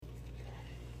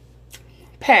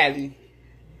Patty.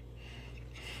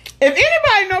 If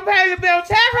anybody know Patty LaBelle,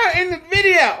 tag her in the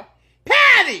video.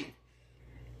 Patty!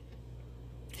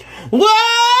 Whoa!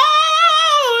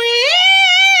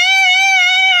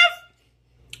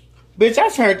 Yeah! Bitch, I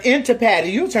turned into Patty.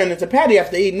 You turned into Patty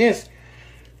after eating this.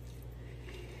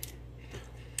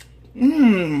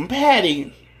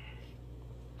 Patty.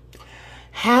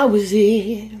 How was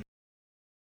it?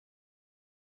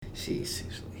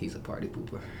 He's a party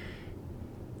pooper.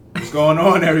 What's going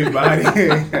on, everybody?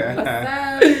 What's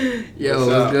up? Yo,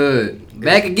 what's good?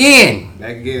 Back again.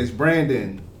 Back again, it's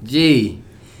Brandon. G.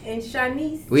 And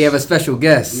Shanice. We have a special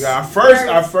guest. We got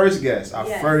our first guest. Our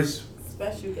yes. first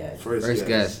guest. First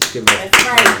guest. Give That's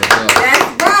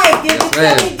right. Give it to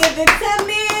me. Give it to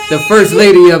me. The first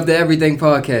lady of the Everything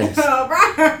Podcast. All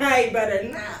right. Better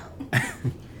now.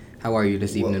 How are you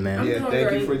this evening, man? Yeah,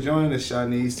 thank you for joining us,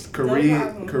 Shanice.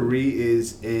 Kharee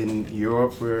is in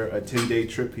Europe for a 10-day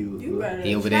trip. You better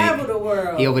he over travel there, the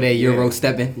world. He over there Euro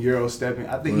stepping.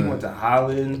 I think he went to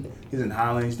Holland. He's in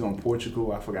Holland. He's doing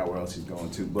Portugal. I forgot where else he's going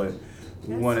to. But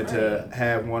we wanted to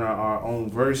have one of our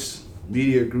own Ver.s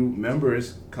Media group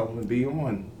members come and be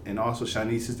on. And also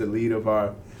Shanice is the lead of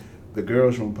the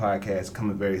Girls Room podcast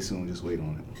coming very soon. Just wait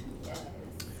on it.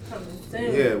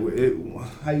 Yeah,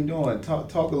 how you doing?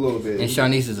 Talk a little bit. And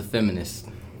Shanice is a feminist.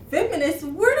 Feminist?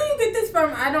 Where do you get this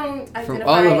from? I don't identify from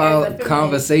all of our as a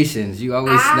conversations, you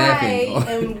always snapping.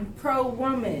 I am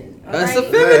pro-woman. That's right? a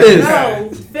feminist. No,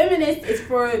 feminist is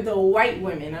for the white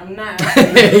women. I'm not.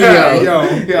 yo.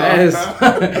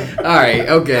 All right,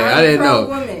 okay. I didn't know.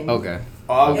 Woman. Okay.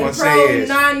 All I'm gonna say is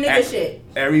non-nigga shit.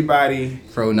 Everybody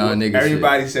pro-non-nigga shit.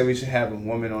 Everybody said we should have a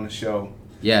woman on the show.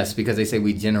 Yes, because they say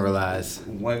we generalize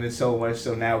women so much,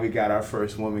 so now we got our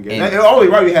first woman guest. It's only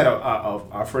right we had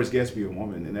our first guest be a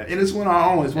woman, and it's one of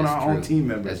our own. It's one of our own team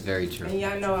members. That's very true. And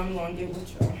y'all know I'm gonna get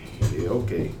with y'all. Yeah,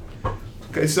 okay.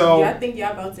 So y'all think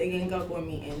y'all about to gang up with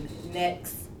me and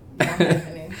next? Not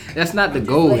happening. That's not the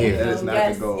goal here. That is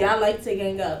not the goal. Y'all like to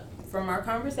gang up. From our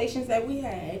conversations that we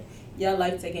had, y'all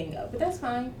like to gang up, but that's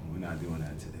fine. We're not doing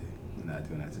that today.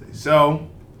 So,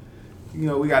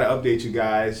 we got to update you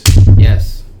guys.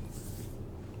 Yes,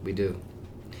 we do.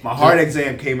 My heart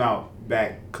exam came out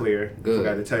back clear. Good.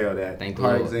 Forgot to tell y'all that. Thank the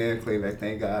Heart Lord. exam clear back.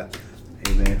 Thank God.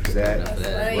 Amen for that. That's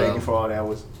right. Thank you for all that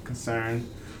was concerned.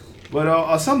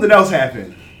 But something else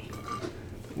happened.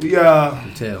 We had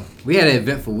an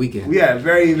eventful weekend. We had a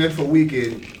very eventful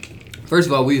weekend. First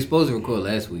of all, we were supposed to record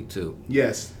last week too.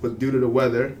 Yes, but due to the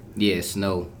weather. Yeah,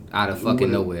 snow out of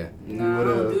fucking nowhere. No, I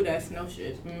don't do that snow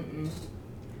shit.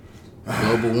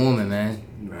 Global warming, man.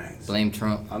 Right. Blame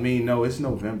Trump. I mean, no, it's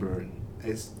November.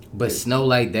 But snow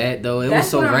like that though, it was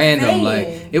so what I'm random. saying.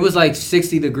 Like it was like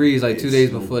 60 degrees like 2 days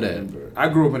before that. I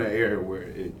grew up in an area where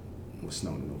it was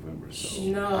snowing in November. So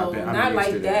no, not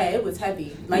like that. It was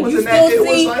heavy. Like you still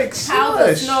see like how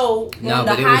the snow on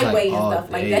the highway like and stuff.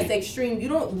 Like day. that's extreme. You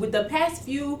don't. With the past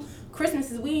few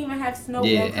Christmases, we didn't even have snow. On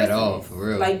Christmas. At all, for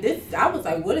real. Like this, I was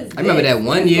like, "What is this? I remember that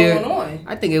one year. Going on?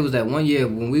 I think it was that one year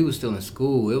when we was still in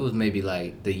school. It was maybe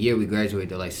like the year we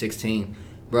graduated, like 16.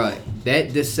 Bro,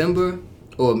 that December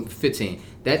or 15.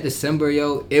 That December,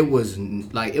 yo, it was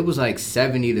like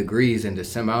 70 degrees in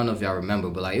December. I don't know if y'all remember,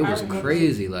 but like it was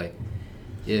crazy. Like,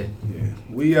 yeah.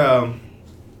 We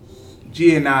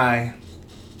G and I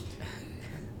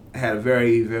had a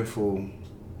very eventful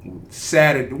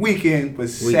Saturday weekend, but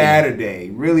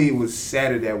Saturday really it was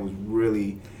Saturday that was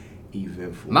really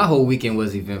eventful. My whole weekend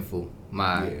was eventful.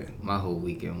 My whole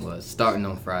weekend was starting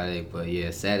on Friday, but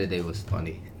yeah, Saturday was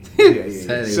funny.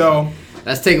 Yeah. So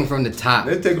let's take them from the top.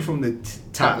 Let's take it from the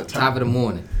top of the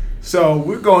morning. So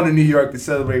we're going to New York to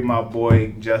celebrate my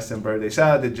boy Justin's birthday.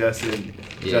 Shout out to Justin,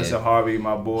 Justin Harvey,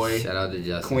 my boy. Shout out to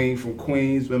Justin. Queen from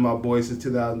Queens, been my boy since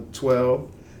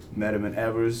 2012. Met him in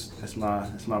Evers. That's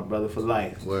my brother for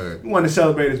life. Word. We wanted to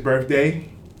celebrate his birthday.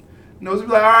 We be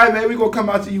like, all right, man, we gonna come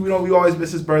out to you. We always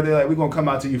miss his birthday. Like, we gonna come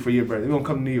out to you for your birthday. We gonna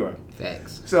come to New York.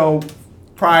 Facts. So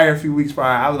a few weeks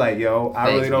prior, I was like, yo,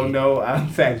 I really don't know. I'm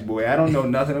facts, boy. I don't know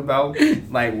nothing about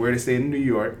like where to stay in New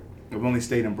York. I've only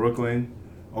stayed in Brooklyn,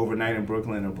 overnight in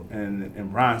Brooklyn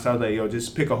and Bronx. So I was like, yo,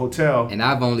 just pick a hotel. And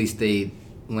I've only stayed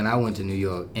when I went to New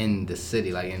York in the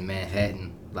city, like in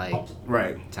Manhattan. Like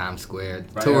Times Square,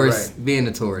 tourist, being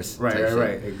a tourist. Right,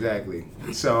 exactly.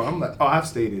 So I'm like, I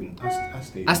stayed in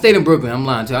Brooklyn. I'm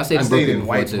lying too. I stayed in Brooklyn in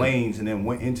White Plains and then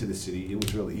went into the city. It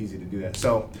was really easy to do that.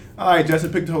 So, all right,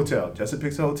 Justin picked the hotel.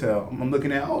 I'm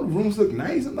looking at, the rooms look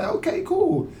nice. I'm like, okay,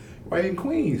 cool. Right in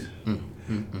Queens.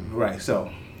 Right. So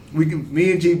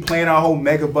Me and G playing our whole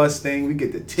mega bus thing. We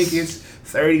get the tickets,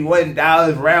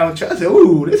 $31 round trip. I said,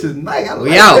 "Ooh, this is nice."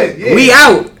 We out. Yeah. We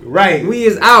out. Right. We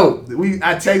is out.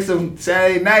 I text him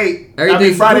Saturday night.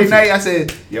 Friday night. I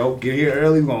said, "Yo, get here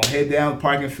early. We're gonna head down,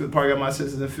 park at my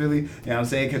sister's in Philly. You know what I'm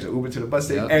saying? Catch an Uber to the bus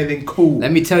station. Everything cool."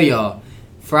 Let me tell y'all,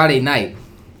 Friday night,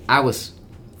 I was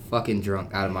fucking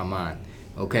drunk out of my mind.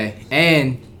 Okay,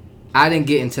 and I didn't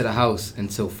get into the house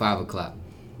until 5:00.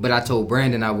 But I told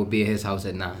Brandon I would be at his house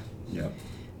at 9. Yeah.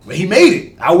 But he made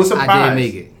it. I was surprised. I did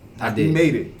make it. He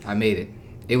made it. I made it.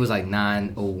 It was like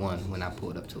 9:01 when I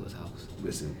pulled up to his house.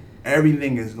 Listen,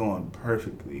 everything is going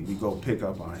perfectly. We go pick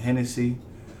up our Hennessy.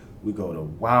 We go to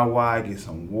Wawa, get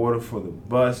some water for the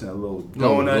bus and a little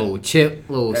donut. Little chip,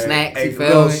 little snacks, you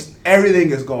feel me?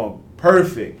 Everything is going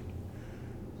perfect.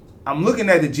 I'm looking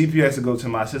at the GPS to go to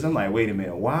my sister. I'm like, wait a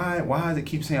minute. Why does it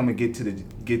keep saying I'm going to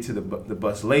get to the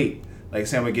bus late? Like,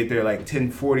 say I'm going to get there like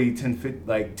 10:40, 10:50,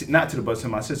 like, not to the bus, to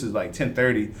my sister's like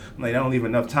 10:30. I'm like, I don't leave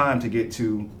enough time to get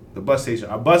to the bus station.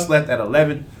 Our bus left at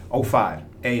 11:05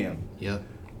 a.m. Yep.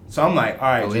 So I'm like, all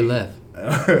right, G. It left.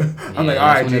 I'm like, all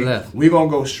right, G, we're going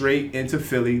to go straight into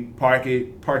Philly, park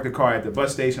the car at the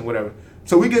bus station, whatever.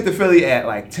 So we get to Philly at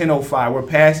like 10:05. We're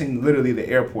passing literally the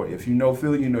airport. If you know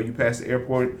Philly, you know you pass the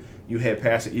airport, you head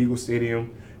past the Eagle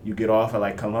Stadium, you get off at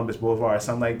like Columbus Boulevard or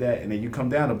something like that, and then you come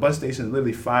down. The bus station is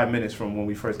literally 5 minutes from when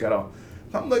we first got off.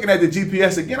 So I'm looking at the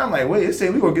GPS again. I'm like, wait, it's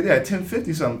saying we're going to get there at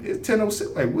 10:50 something. It's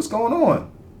 10:06. Like, what's going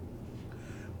on?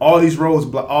 All these roads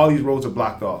are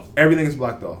blocked off. Everything is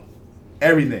blocked off.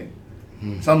 Everything.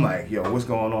 So I'm like, yo, what's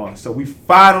going on? So we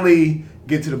finally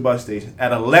get to the bus station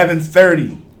at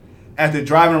 11:30 after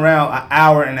driving around an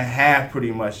hour and a half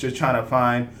pretty much just trying to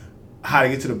find how to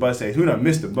get to the bus station. We done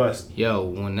missed the bus. Yo,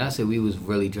 when I said we was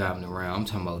really driving around, I'm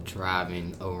talking about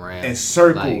driving around. In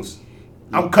circles.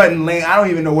 Like, I'm cutting lane. I don't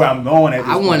even know where I'm going at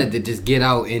this point. wanted to just get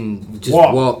out and just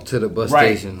walk to the bus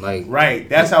station. Like, right.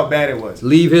 That's how bad it was.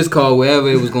 Leave his car wherever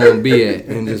it was going to be at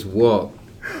and just walk.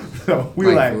 So we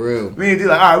like, for real. Me and D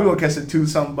like, all right, we're going to catch the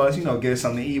 2-something bus, get us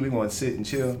something to eat. We're going to sit and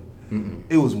chill. Mm-mm.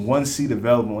 It was one seat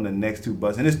available on the next two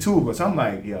buses. And it's two of us. I'm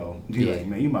like, yo. D like,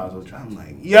 man, you might as well drive. I'm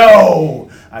like, yo,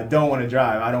 I don't want to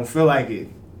drive. I don't feel like it.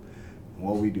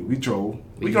 What we do? We drove.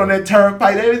 We on that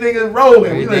turnpike. Everything is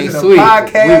rolling. We listen to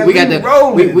podcasts.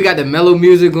 We got the mellow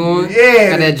music on.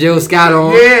 Yeah. Got that Jill Scott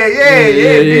on.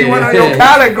 Yeah. One on your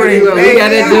collard greens. We got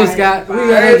that Jill Scott. We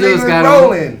got that Jill Scott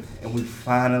rolling. And we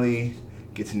finally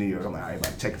get to New York. I'm like, all right,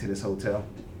 about to check into this hotel.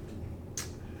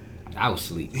 I was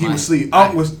asleep. He was asleep.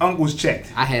 Unc was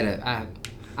checked. I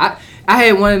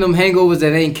had one of them hangovers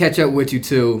that ain't catch up with you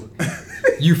till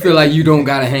you feel like you don't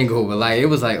got a hangover. Like, it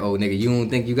was like, oh, nigga, you don't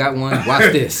think you got one?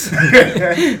 Watch this.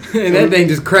 And that thing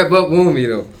just crept up on me,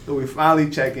 though. So we finally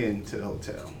check into the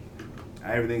hotel.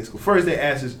 Everything's cool. First, they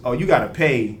asked us, oh, you got to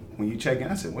pay when you check in.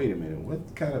 I said, wait a minute.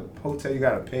 What kind of hotel you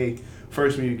got to pay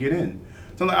first when you get in?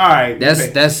 So I'm like, all right.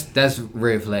 That's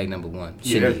red flag number one.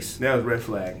 Shanice. That was red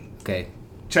flag. Okay.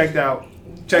 Checked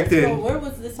in. So where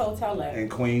was this hotel at? In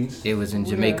Queens. It was in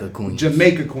Jamaica, Queens.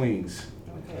 Jamaica, Queens.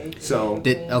 Okay. So.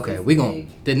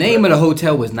 The name of the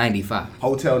hotel was 95.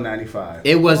 Hotel 95.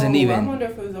 It wasn't even. I wonder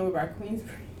if it was over by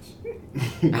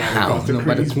Queensbridge. I don't know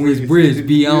about the Queensbridge,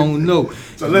 B. I don't know.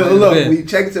 So look, we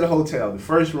checked into the hotel. The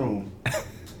first room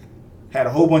had a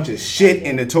whole bunch of shit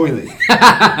in the toilet.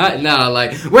 Nah,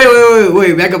 like,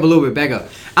 wait, back up a little bit, back up.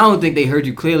 I don't think they heard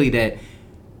you clearly that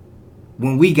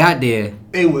when we got there,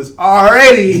 it was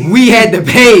already. We had to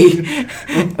pay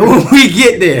when we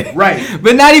get there. Right.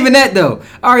 But not even that, though.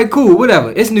 All right, cool,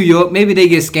 whatever. It's New York. Maybe they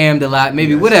get scammed a lot.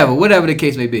 Maybe whatever the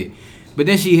case may be. But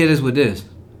then she hit us with this.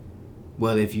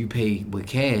 Well, if you pay with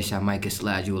cash, I might could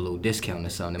slide you a little discount or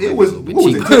something. It was, what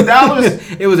was it,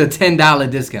 $10? It was a $10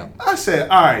 discount. I said,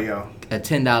 all right, yo. A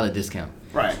 $10 discount.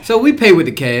 Right. So we pay with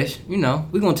the cash. We're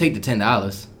going to take the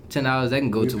 $10. $10 that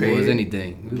can go towards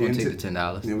anything. We're going to take the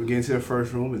 $10. Then we get into the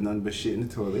first room. There's nothing but shit in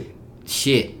the toilet.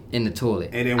 Shit in the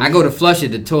toilet. And then I go to flush it.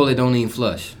 The toilet don't even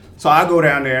flush. So I go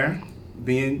down there,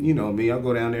 being, me, I'll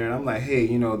go down there and I'm like, hey,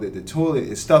 the toilet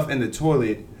is stuff in the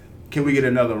toilet. Can we get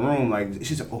another room? Like,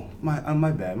 she said, oh, my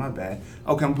bad. Okay,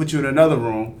 I'm going to put you in another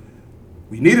room.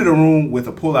 We needed a room with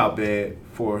a pull-out bed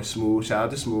for Smooth. Shout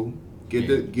out to Smooth.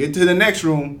 Get to the next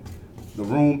room. The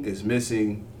room is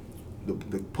missing the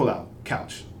pull-out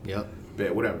couch. Yep.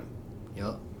 Bed, whatever.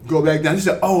 Yep. Go back down. She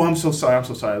said, oh, I'm so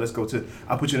sorry. Let's go to,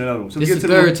 I'll put you in another room. So this is the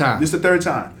third time. This is the third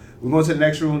time. We're going to the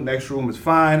next room. Next room is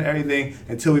fine, everything,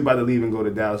 until we about to leave and go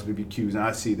to Dallas BBQs. And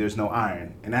I see there's no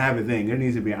iron. And I have a thing. There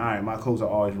needs to be an iron. My clothes are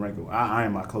always wrinkled. I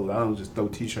iron my clothes. I don't just throw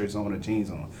T-shirts on or jeans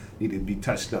on. Need to be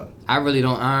touched up. I really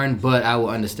don't iron, but I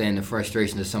will understand the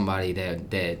frustration of somebody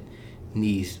that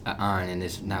needs an iron and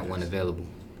there's not one available.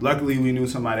 Luckily, we knew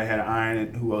somebody that had an iron,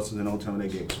 and who else was in the hotel, and they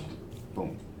gave it to him.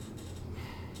 Boom.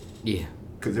 Yeah.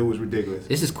 Because it was ridiculous.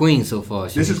 This is Queens so far.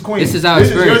 This is Queens. This is our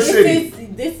experience.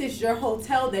 This is your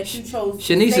hotel that you chose.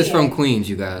 Shanice is from at. Queens,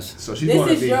 you guys. So she's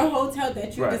This is your hotel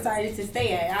that you Right. decided to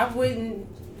stay at. I wouldn't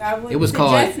It was suggest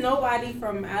called- nobody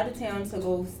from out of town to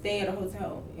go stay at a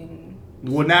hotel.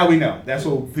 Well, now we know. That's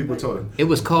what people told us. It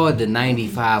was called the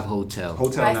 95 Hotel.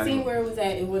 Hotel I 95. seen where it was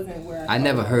at. It wasn't where I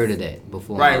never heard of that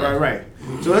before. Right.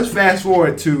 So let's fast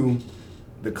forward to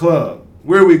the club.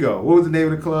 Where we go? What was the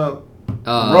name of the club?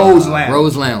 Rose Lounge.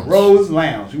 Rose Lounge. Rose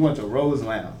Lounge. We went to Rose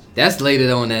Lounge. That's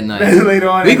later on that night. Later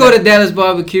on. We go to Dallas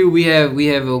Barbecue. We have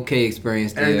okay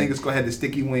experience there. Everything is going to have the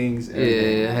sticky wings.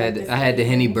 Yeah, I had the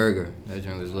Henny burger. That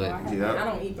joint was lit. I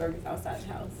don't eat burgers outside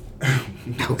the house.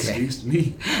 Okay. Excuse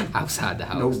me. Outside the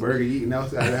house. No burger eating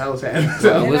outside the house. And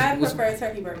I prefer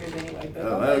turkey burgers anyway.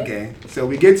 But okay. So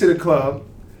we get to the club.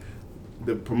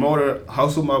 The promoter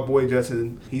hustled my boy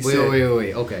Justin. He said,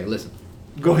 Wait. Okay, listen.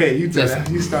 Go ahead. You tell that.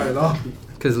 You started off.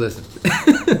 Because listen.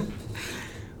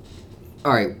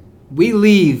 All right. We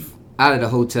leave out of the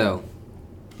hotel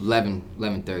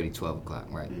 11:30, 12 o'clock,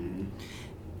 right? Mm-hmm.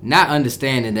 Not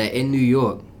understanding that in New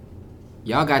York,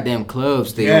 y'all goddamn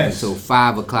clubs stay open until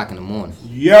 5 o'clock in the morning.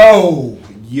 Yo,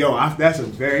 that's a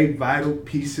very vital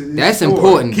piece of this. That's story.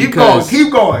 important. Keep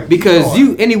going. Because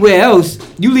you anywhere else,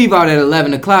 you leave out at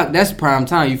 11 o'clock. That's prime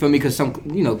time. You feel me? Because some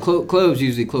clubs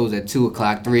usually close at 2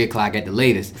 o'clock, 3 o'clock at the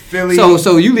latest. Philly,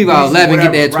 so you leave out 11, whatever,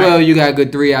 get there at 12. right. You got a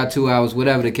good 3 hours, 2 hours,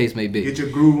 whatever the case may be. Get your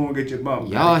groove on, get your bump.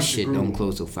 Y'all shit don't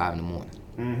close till 5 in the morning.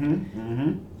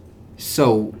 Mm-hmm.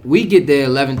 So we get there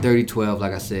 11:30, 12,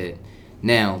 like I said.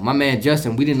 Now, my man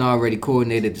Justin, we didn't already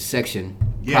coordinated the section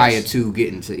prior to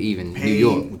getting to even New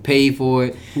York. We paid for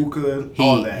it. Who could?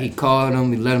 All that. He called him.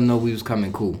 We let him know we was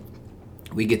coming. Cool.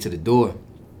 We get to the door.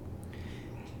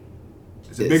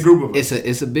 It's a big group of us.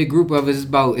 It's a big group of us.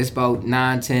 It's about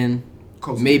 9, 10,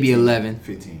 Close to maybe 15, 11.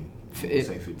 15.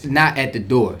 Say 15. Not at the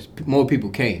door. More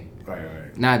people came.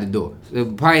 Right. Not at the door. There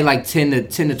were probably like 10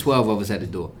 to 12 of us at the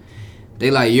door. They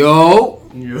like, yo,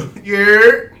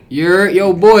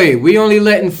 yo, boy, we only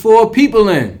letting 4 people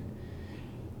in.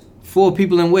 4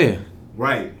 people in where?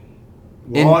 Right.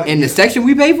 Well, in the section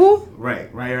we pay for?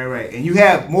 Right. And you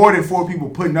have more than 4 people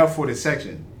putting up for the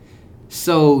section.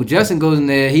 So Justin goes in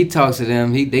there. He talks to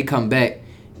them. They come back.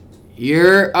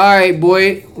 All right,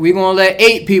 boy. We gonna let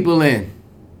 8 people in.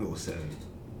 Oh, 7.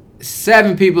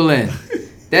 7 people in.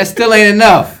 That still ain't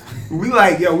enough. We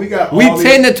got. We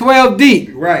 10 to 12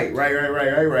 deep. Right.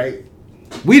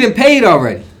 We done paid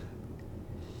already.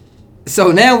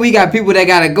 So now we got people that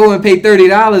gotta go and pay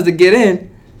 $30 to get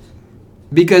in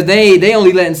because they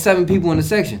only letting 7 people in the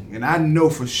section. And I know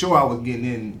for sure I was getting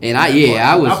in. And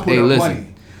I was. I put up money.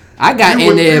 I got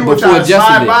in there before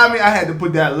Justin did. By me, I had to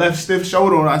put that left stiff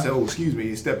shoulder on. I said, "Oh, excuse me."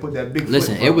 Instead, put that big.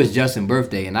 Listen, it was Justin's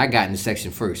birthday, and I got in the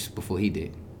section first before he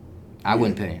did. I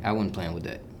wasn't playing with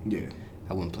that. Yeah.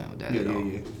 I wasn't playing with that at all.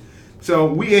 Yeah.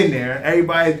 So we in there.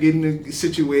 Everybody's getting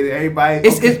situated. Everybody.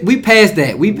 We passed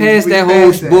that. We passed that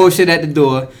whole bullshit at the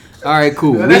door. All right,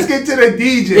 cool. Now, let's get to the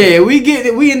DJ. Yeah,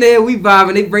 we in there. We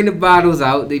vibing. They bring the bottles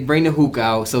out. They bring the hookah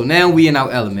out. So now we in our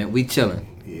element. We chilling.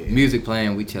 Yeah. Music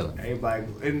playing. We chilling. Everybody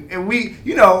and we,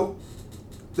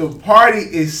 the party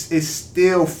is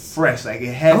still fresh. Like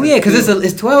it hasn't. Oh yeah, because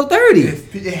it's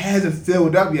 12:30. It hasn't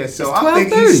filled up yet. So I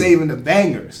think he's saving the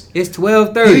bangers. It's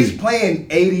 12:30. He's playing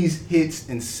 80s hits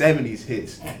and 70s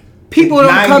hits. People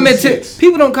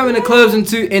don't come into clubs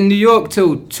in New York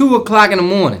till 2 o'clock in the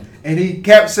morning. And he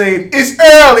kept saying, "It's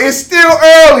early. It's still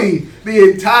early."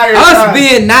 The entire time.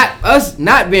 Us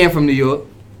not being from New York.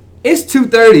 It's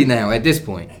 2:30 now at this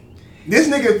point. This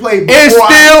nigga played. It's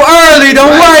still early.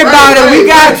 Don't worry about it. We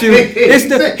got you.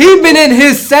 He been in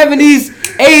his 70s,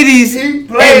 80s,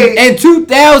 and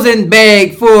 2000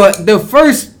 bag for the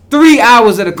first 3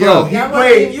 hours of the club. He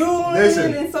played.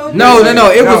 Listen. No.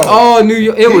 It was all New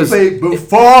York. He played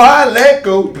Before I Let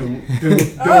Go. In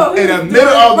the middle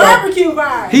of the barbecue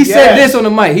vibe. He said this on the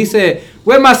mic. He said,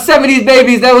 "Where my 70s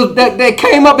babies that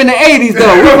came up in the 80s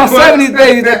though? Where my 70s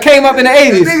babies that came up in the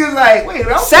 80s?" The nigga's like, "Wait,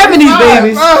 I'm 70s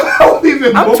babies.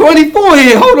 I'm 24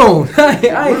 here. Hold on."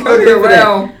 I ain't looking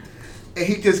around, and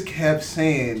he just kept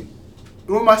saying,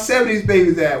 "Where my 70s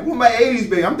babies at? Where my 80s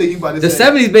babies?" I'm thinking about this. The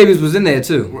 70s babies was in there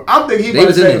too. I'm thinking he about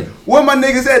to say, "Where my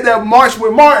niggas at that march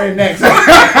with Martin next?" I'm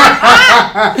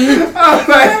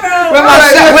like,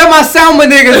 where my Selma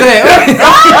niggas at?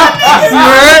 You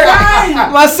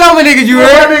heard? My Selma niggas, you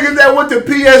heard? My niggas that went to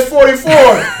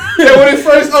PS44. That when it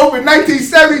first opened,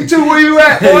 1972. Where you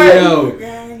at, boy? Yo.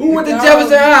 Who with the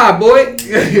Jefferson High, boy.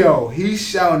 Yo, he's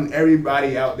shouting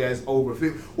everybody out that's over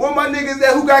 50. What my niggas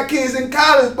that who got kids in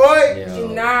college, boy? Yo.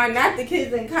 Nah, not the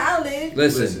kids in college.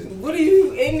 Listen. What are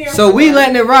you in there? So we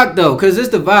letting it rock though, cause it's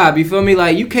the vibe. You feel me?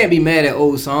 Like you can't be mad at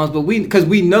old songs, but cause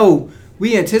we know.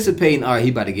 We anticipating, all right,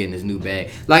 he about to get in his new bag.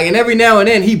 Like, and every now and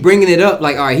then, he bringing it up.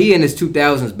 Like, all right, he in his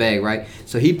 2000s bag, right?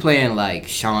 So he playing, like,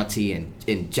 Shanti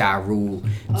and Ja Rule,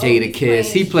 Jada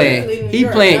Kiss. He playing,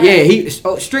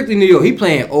 Strictly New York. He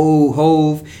playing Old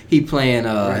Hove. He playing,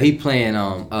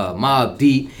 Mobb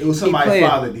Deep. It was somebody's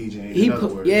father DJing, in other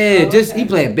words. He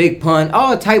playing Big Pun.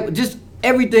 All type, just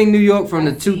everything New York from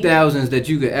the 2000s that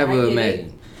you could ever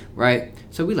imagine, right?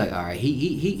 So we like, all right,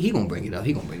 he gonna bring it up.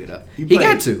 He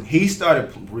got to. He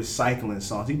started recycling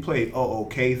songs. He played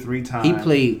OK 3 times. He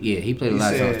played a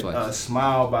lot of songs twice.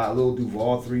 Smile by Lil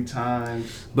Duval 3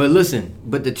 times. But listen,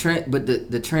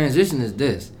 the transition is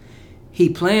this. He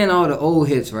playing all the old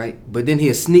hits, right? But then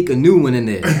he'll sneak a new one in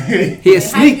there. He'll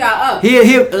sneak.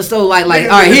 So like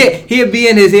all right, he'll be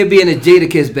in his Jada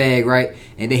Kiss bag, right?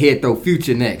 And then he'll throw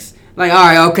Future next. Like, all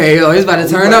right, okay, it's about to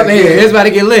turn up here. It's about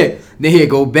to get lit. Then he'll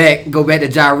go back to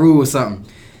Ja Rule or something.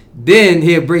 Then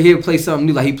he'll play something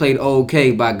new, like he played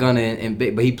OK by Gunna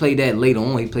but he played that later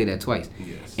on. He played that twice.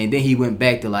 Yes. And then he went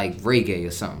back to like reggae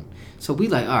or something. So we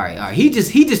like, all right. He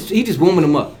just warming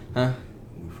them up, huh?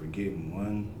 We're forgetting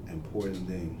one important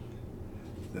thing.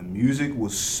 The music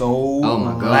was so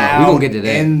loud. We gonna get to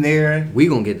that. In there. We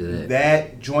gonna get to that.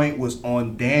 That joint was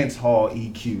on dance hall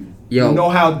EQ. Yo. You know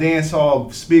how dance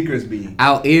hall speakers be.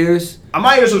 Our ears.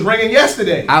 My ears was ringing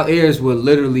yesterday. Our ears were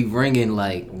literally ringing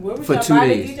like for 2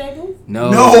 days. The DJ booth?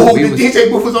 No, the DJ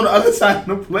booth was on the other side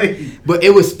of the place. But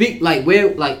it was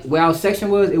where our section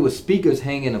was. It was speakers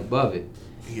hanging above it.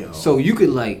 Yo. So you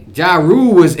could Ja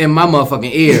Rule was in my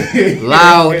motherfucking ear,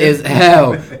 loud as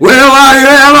hell. Where are you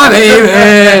at, my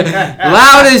baby?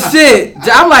 Loud as shit.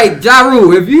 I'm like, Ja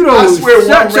Rule, if you don't, I swear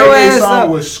shut one your reggae ass song up.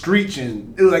 was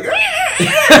screeching. It was like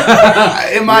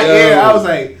in my ear.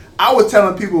 I was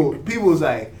telling people was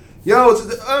like, yo,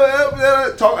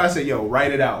 talk. I said, yo,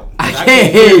 write it out. I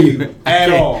can't hear you at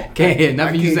all. Can't hear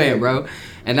nothing you saying, bro.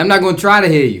 And I'm not gonna try to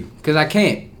hear you because I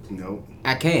can't. Nope.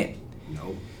 I can't.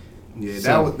 Yeah,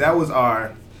 that was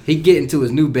our. He get into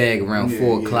his new bag around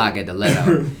 4 o'clock at the let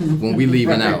out when we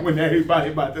leaving out. When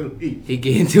everybody about to leave. He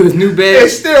get into his new bag.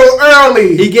 It's still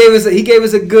early. He gave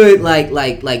us a good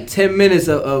like 10 minutes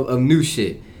of new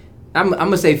shit. I'm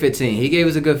gonna say 15. He gave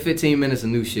us a good 15 minutes of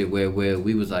new shit where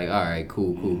we was like, all right,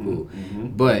 cool.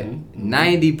 But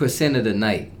 90% of the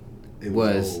night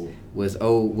was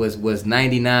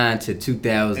 99 to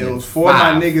 2000. It was for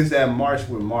my niggas that marched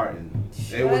with Martin.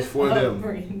 It was for them.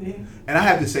 Brandon. And I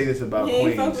have to say this about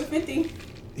Queens. He fucked with 50.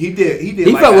 He did.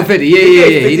 He fucked with 50. Yeah.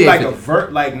 He did like 50. a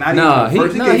vert, like not even a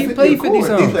verse. He played 50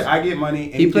 songs. He played I Get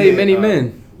Money. And he played Many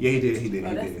Men. Yeah, he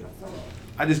did.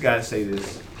 I just gotta say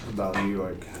this about New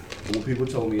York. When people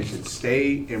told me it should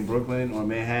stay in Brooklyn or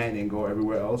Manhattan and go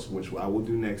everywhere else, which I will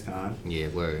do next time. Yeah,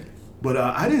 word. But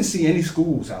I didn't see any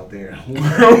schools out there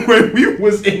when we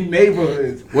was in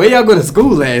neighborhoods. Where y'all go to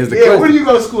school at? Where do you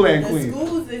go to school at in Queens? The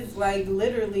schools is like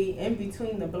literally in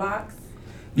between the blocks.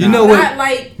 You know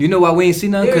what? You know why we ain't see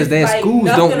nothing? Because their schools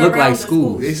don't look like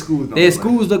schools. Their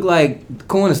schools look like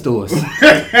corner stores. It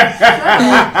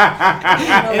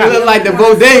look like the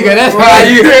bodega. That's why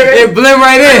it blend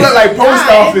right in. It look like post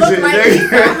office. It look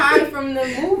like high from the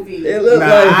movie.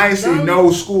 I ain't seen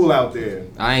no school out there.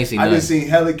 I ain't seen nothing. I just seen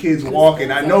hella kids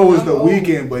walking. I know it was the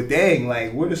weekend, but dang,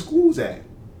 like where the schools at?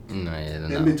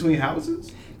 In between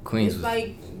houses? Queens was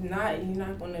like you're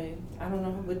not gonna. I don't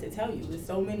know what to tell you. There's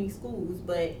so many schools,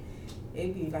 but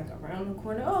it'd be like around the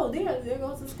corner. Oh, there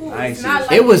goes the school. It's not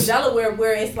like in Delaware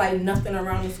where it's like nothing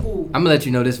around the school. I'm gonna let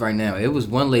you know this right now. It was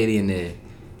one lady in there.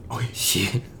 Oh,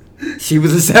 she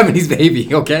was a 70s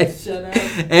baby, okay? Shut up.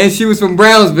 And she was from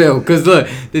Brownsville. Cause look,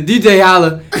 the DJ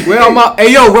holler, where my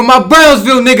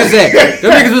Brownsville niggas at?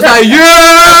 Them niggas was like,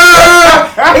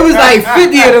 yeah! It was like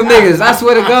 50 of them niggas. I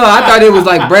swear to God, I thought it was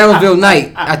like Brownsville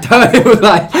night. I thought it was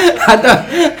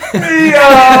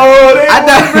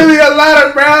really a lot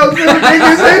of Brownsville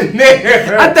niggas in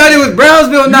there. I thought it was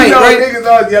Brownsville night, right? Niggas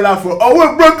always yell out for,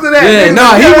 where Brooklyn at? Yeah,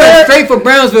 no, he went straight for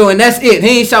Brownsville and that's it.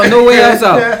 He ain't shout nowhere else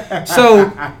out.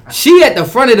 So she at the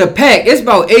front of the pack. It's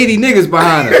about 80 niggas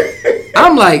behind her.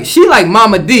 I'm like, she like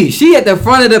Mama D. She at the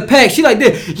front of the pack. She like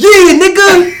this, yeah,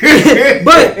 nigga.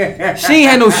 But she ain't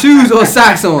had no shoes or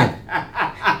socks on.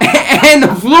 And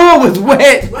the floor was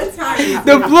wet. What time?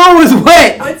 The floor was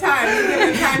wet. What time?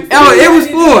 Oh, it was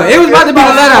 4. It was about to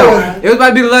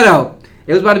be the let out.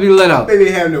 It was about to be let out. They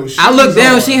didn't have no shoes. I looked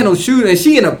down, she had no shoes, and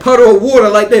she in a puddle of water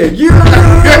like that. Yeah.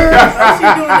 She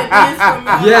doing the dance from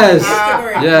Yes.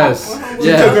 Instagram. Yes. She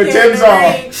took her Tim's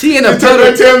off. She in a Took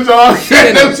her Tim's off.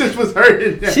 Them shit was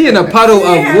hurting. She in a puddle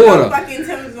of water. Fucking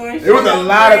Tim's on. There was a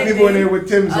lot of people in there with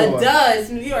Tim's on.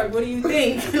 Does New York? What do you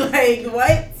think? Like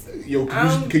what? Yo,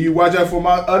 can you watch out for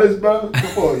my others, bro?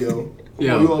 Come on, yo.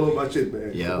 You all over my shit,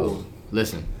 man. Yo,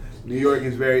 listen. New York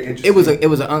is very interesting. It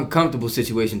was an uncomfortable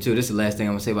situation too. This is the last thing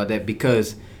I'm gonna say about that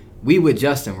because we with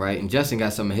Justin, right? And Justin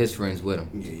got some of his friends with him.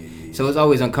 Yeah. So it's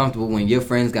always uncomfortable when your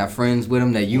friends got friends with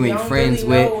them that you ain't friends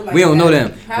with. Like we don't know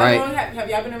them, right? Have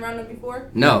y'all been around them before?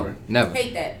 No, never.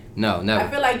 Hate that. No, never. I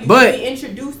feel like you should be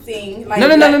introducing. Like,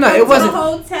 no. It wasn't.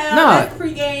 Hotel. No.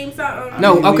 Pregame something.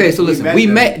 No. Okay. So listen, we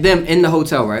met them in the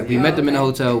hotel, right? We met them in the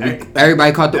hotel.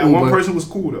 Everybody caught the Uber. One person was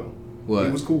cool though. What?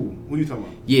 He was cool. Who you talking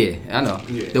about? Yeah, I know.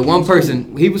 Yeah, the one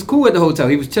person, he was cool at the hotel.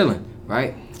 He was chilling,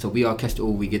 right? So we all catch the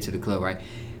Uber. We get to the club, right?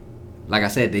 Like I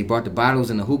said, they brought the bottles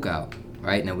and the hookah out,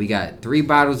 right? Now we got 3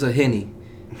 bottles of Henny,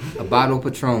 a bottle of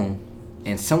Patron,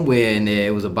 and somewhere in there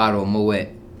it was a bottle of Moet.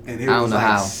 And it was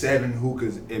like 7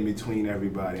 hookahs in between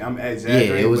everybody. I'm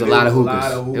exaggerating. Yeah, it was a lot of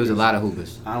hookahs. It was a lot of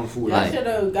hookahs. I don't fool with that. Y'all should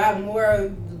have got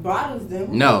more bottles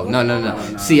than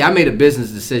No. See, I made a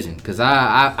business decision because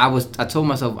I told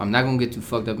myself I'm not gonna get too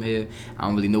fucked up in here. I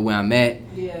don't really know where I'm at.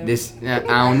 Yeah.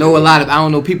 I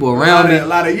don't know people around me. A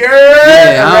lot of you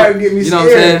know what I'm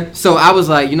saying? So I was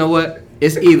like, you know what?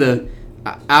 It's either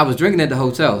I was drinking at the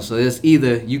hotel, so it's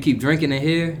either you keep drinking in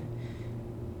here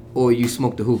or you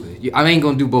smoke the hookah. I ain't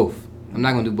gonna do both. I'm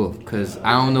not gonna do both because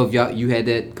I don't know if you had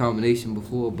that combination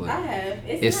before, but I have.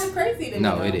 It's not crazy to me.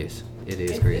 No, it is. It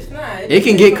is crazy. It's not. It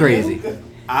can get crazy.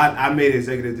 I made an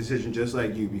executive decision just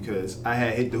like you because I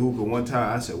had hit the hookah one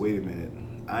time. I said, wait a minute.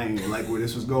 I ain't even like where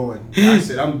this was going. I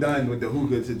said, I'm done with the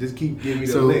hookah to just keep giving me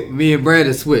the lick. So me and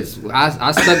Brad switched.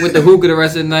 I stuck with the hookah the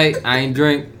rest of the night. I ain't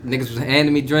drink. Niggas was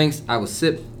handing me drinks. I would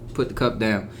sip, put the cup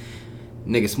down.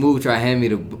 Nigga Smooth tried to hand me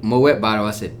the Moet bottle.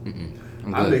 I said,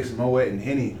 I'm good. I mixed Moet and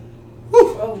Henny.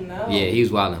 Oh no. Yeah, he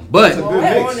was wilding. But Moet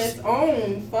on its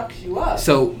own fucks you up.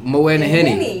 So Moet and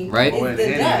Henny, right? Moet and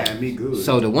Henny had me good.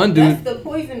 So the one dude. That's the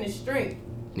poisonous drink.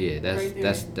 Yeah,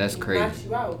 that's crazy. Knocks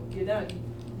you out. You're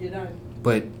done.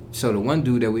 But so the one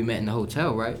dude that we met in the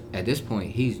hotel, right? At this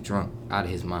point, he's drunk out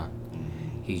of his mind.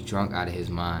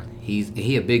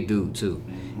 He a big dude too.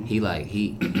 He a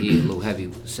little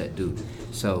heavy set dude.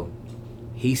 So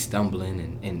he's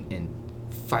stumbling and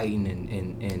fighting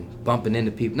and bumping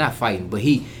into people. Not fighting, but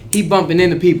he bumping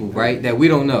into people, right? That we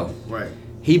don't know. Right.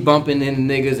 He bumping into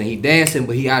niggas and he dancing,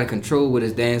 but he out of control with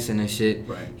his dancing and shit.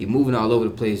 Right. He moving all over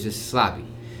the place, just sloppy.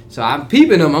 So I'm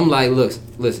peeping him. I'm like, look,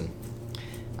 listen.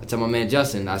 I tell my man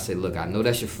Justin, I said, look, I know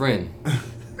that's your friend.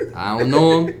 I don't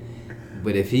know him,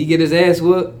 but if he get his ass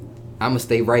whooped, I'm gonna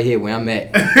stay right here where I'm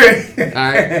at. All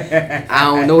right. I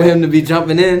don't know him to be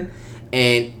jumping in,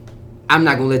 and I'm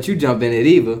not gonna let you jump in it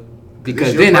either.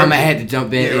 Because then I'm gonna have to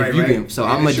jump in if you can. So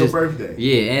I'm gonna just. Birthday.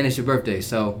 Yeah, and it's your birthday.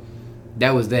 So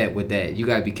that was that. With that, you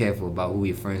gotta be careful about who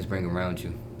your friends bring around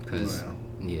you, because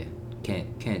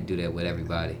can't do that with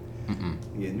everybody.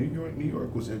 Yeah, New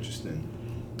York was interesting.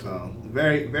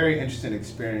 Very very interesting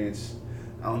experience.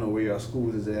 I don't know where y'all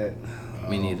schools is at.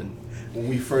 Me neither. When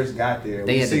we first got there,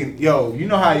 you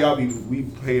know how y'all we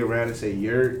play around and say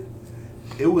yurt.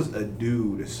 It was a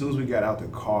dude, as soon as we got out the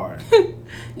car,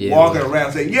 walking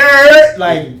around saying, yeah!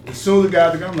 Like, as soon as we got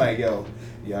out the car, I'm like, y'all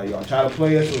try to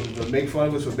play us or make fun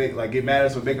of us or get mad at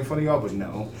us for making fun of y'all, but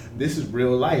no, this is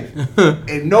real life.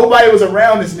 And nobody was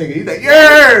around this nigga. He's like,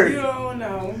 yeah! You don't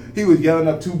know. He was yelling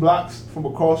up 2 blocks from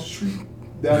across the street.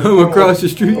 Across the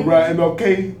street? Around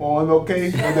MLK, on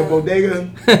the bodega.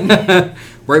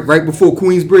 right before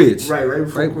Queensbridge. Right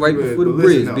before the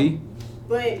bridge, B.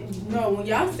 But no, when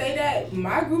y'all say that,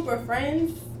 my group of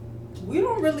friends, we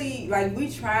don't really we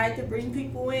tried to bring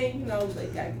people in,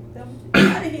 like get them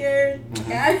out of here.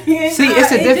 See,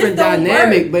 it's a different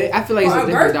dynamic, but I feel like it's a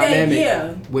different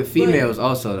dynamic with females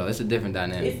also though. It's a different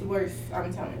dynamic. It's worse,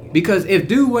 I'm telling you. Because if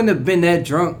dude wouldn't have been that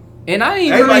drunk, and I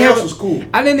didn't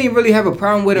even really have a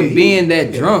problem with him being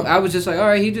that drunk. I was just like, all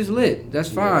right, he just lit. That's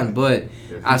fine. But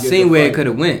I seen where it could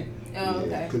have went. Oh,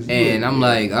 okay. And I'm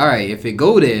like, all right, if it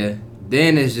go there,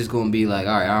 then it's just gonna be like,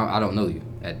 all right, I don't know you.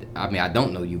 I mean, I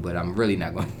don't know you, but I'm really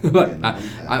not gonna.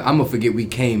 I'm gonna forget we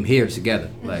came here together.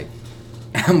 Like,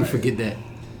 I'm gonna forget that.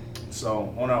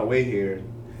 So on our way here,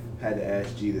 I had to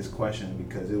ask G this question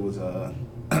because it was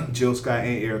Jill Scott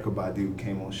and Erykah Badu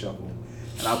came on Shuffle,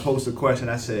 and I posted a question.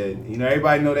 I said,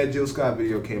 everybody know that Jill Scott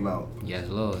video came out. Yes,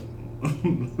 Lord.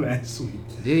 last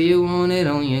week. Do you want it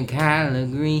on your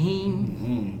collard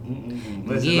green?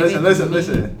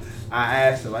 Listen. I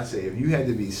asked him, I said, if you had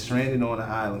to be stranded on an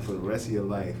island for the rest of your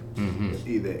life, with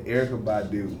either Erykah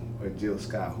Badu or Jill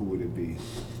Scott, who would it be?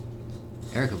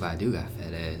 Erykah Badu got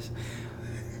fat ass.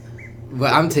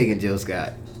 But I'm taking Jill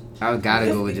Scott. I gotta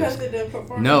go with Jill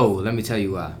Scott. No, let me tell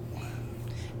you why.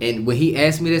 And when he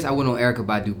asked me this, I went on Erykah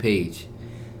Badu page.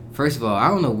 First of all, I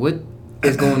don't know what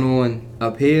is going on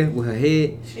up here with her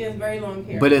head. She has very long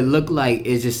hair. But it looked like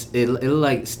it looked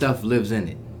like stuff lives in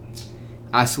it.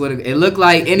 I swear to God, it looked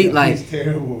like It's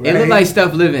terrible, right? It looked like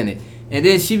stuff live in it. And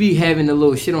then she be having the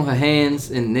little shit on her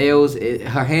hands and nails.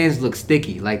 Her hands look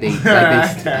sticky, like you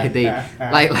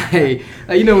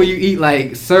know when you eat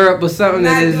like syrup or something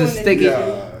that is just sticky.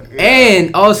 Yeah.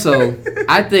 And also,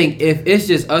 I think if it's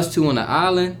just us two on the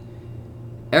island,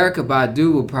 Erykah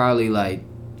Badu will probably like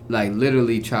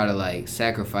literally try to like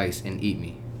sacrifice and eat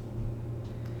me.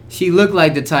 She looked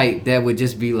like the type that would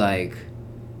just be like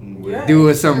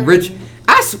doing some rich.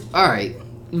 All right.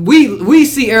 We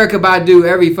see Erykah Badu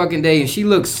every fucking day, and she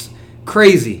looks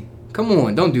crazy. Come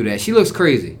on, don't do that. She looks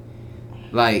crazy.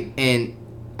 Like, and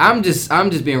I'm just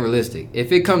being realistic.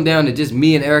 If it come down to just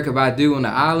me and Erykah Badu on the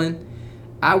island,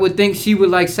 I would think she would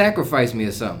like sacrifice me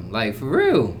or something. Like for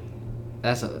real.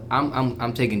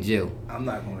 I'm taking Jill. I'm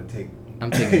not gonna take. I'm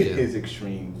taking Jill. His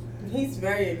extreme. He's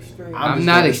very extreme. I'm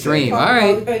not extreme. All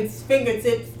right. His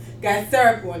fingertips got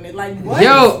syrup on it. Like what?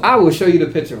 Yo, I will show you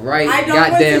the picture right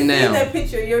goddamn now. I don't want to see the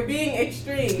picture. You're being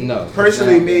extreme. No.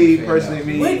 Personally, me.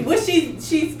 What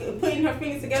she's putting her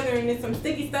fingers together and there's some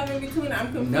sticky stuff in between.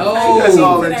 I'm confused. No.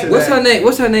 What's her name?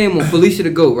 What's her name on Felicia the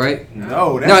Goat, right?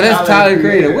 No, that's Tyler the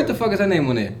Creator. What the fuck is her name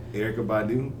on there? Erykah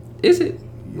Badu. Is it?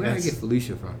 Where did I get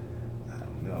Felicia from? I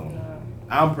don't know.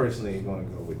 I'm personally going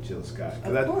to go with Jill Scott.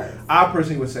 Of course. I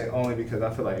personally would say only because I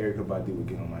feel like Erykah Badu would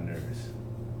get on my nerves.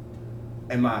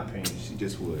 In my opinion, she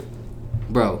just would.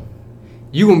 Bro,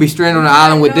 you gonna be stranded on the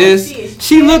island with this?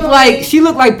 She looked like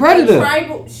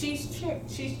Predator.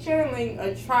 She's channeling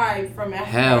a tribe from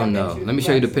Africa. Hell no. Let me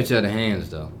show you the picture of the hands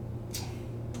though.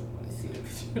 Let's see the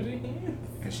picture of the hands.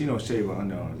 And she don't shave her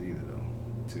underarms either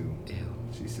though. Too. Ew.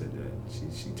 She said that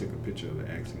she took a picture of it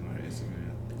actually on her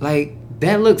Instagram. Like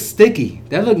that looks sticky.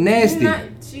 That look nasty.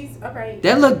 She's alright.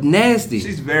 That look nasty.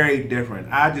 She's very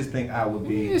different. I just think I would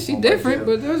be. Yeah, she's different,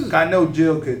 but there's. I know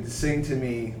Jill could sing to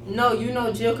me. No, you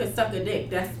know Jill could suck a dick.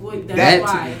 That's why.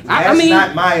 That's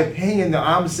not my opinion though.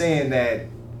 I'm saying that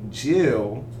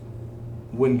Jill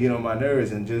wouldn't get on my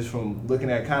nerves, and just from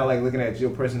looking at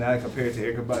Jill's personality compared to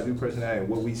Erykah Badu's personality and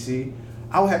what we see,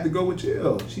 I would have to go with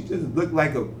Jill. She just looked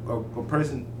like a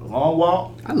person. Long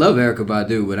walk. I love Erykah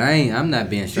Badu, but I'm not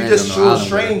being She's stranded. just a little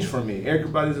strange for me. Erykah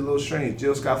Badu's a little strange.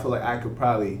 Jill Scott, I feel like I could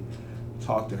probably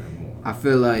talk to her more. I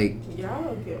feel like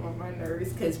y'all get on my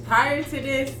nerves because prior to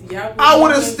this, I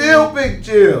would have still picked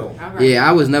Jill. Right. Yeah,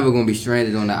 I was never gonna be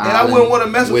stranded on the island. And I wouldn't want to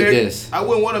mess with this. I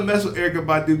wouldn't want to mess with Erykah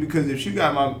Badu because if she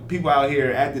got my people out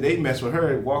here after they mess with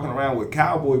her walking around with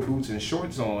cowboy boots and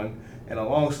shorts on and a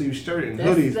long sleeve shirt and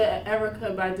hoodies. That's the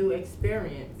Erykah Badu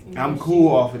experience. You know, I'm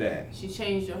cool off of that. She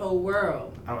changed the whole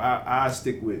world. I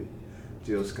stick with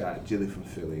Jill Scott, Jilly from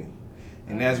Philly.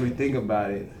 And as we think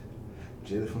about it,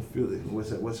 Jilly from Philly,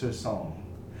 what's her song?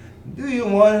 Do you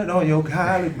want it on your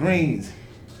collard greens?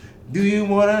 Do you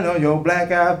want it on your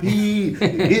black eyed peas?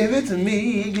 Give it to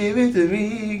me, give it to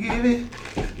me, give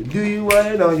it. Do you want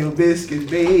it on your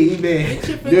biscuits, baby?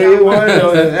 Do you want it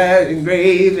on your Latin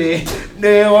gravy? Do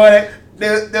you want it? Do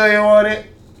you want it?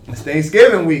 It's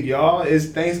Thanksgiving week, y'all.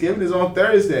 Thanksgiving is on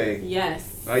Thursday.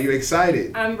 Yes. Are you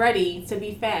excited? I'm ready to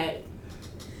be fat.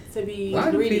 To be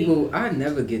Why greedy. do people? I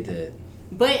never get that.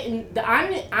 But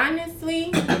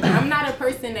honestly, I'm not a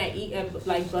person that eat at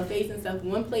like buffets and stuff.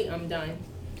 One plate, I'm done.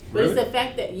 But Really? it's the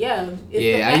fact that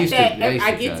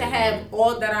I get to have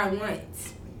all that I want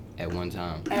at one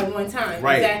time. At one time,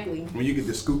 right. Exactly. When you get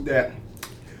to scoop that.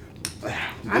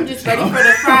 I'm just ready for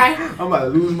the fry. I'm about to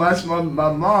lose my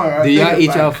mind. Do y'all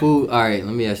eat y'all food? All right,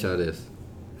 let me ask y'all this.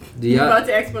 Do You y'all? about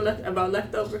to ask about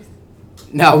leftovers?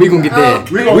 No, we gonna get there.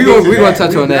 We gonna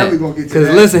touch on that. Cause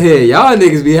listen here, y'all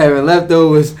niggas be having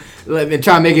leftovers. Let me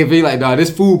try to make it be like, nah,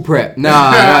 this food prep.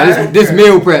 Nah, this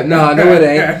meal prep. Nah, no it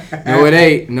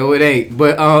ain't. No it ain't.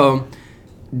 But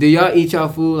do y'all eat y'all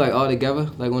food like all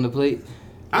together, like on the plate?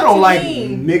 I don't like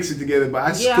mix it together, but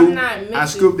I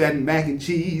scoop that mac and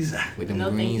cheese with them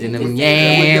greens and them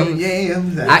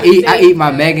yams. I eat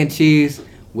my mac and cheese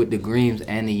with the greens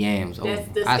and the yams.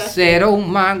 I said, oh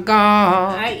my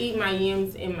God. I eat my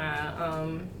yams and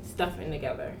my stuffing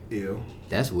together. Ew.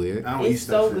 That's weird. I don't eat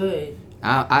stuffing. So good.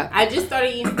 I just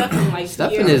started eating stuffing like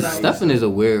stuffing is a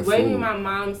weird food. Maybe my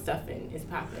mom's stuffing is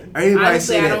popping. Everybody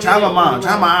say that. Try my mom.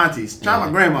 Try my aunties. Try my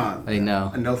grandma. Hey, no.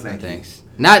 No thanks. Thanks.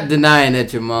 Not denying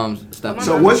that your mom's stuffing.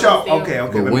 So what's your okay?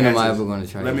 But when am I ever going to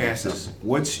try? Let me ask this.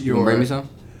 What's your? You bring me some?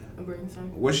 I'll bring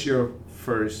some. What's your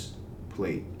first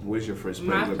plate? What's your first plate?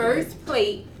 My first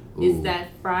plate is that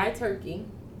fried turkey.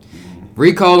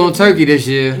 Recall on turkey this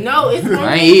year. No, it's only,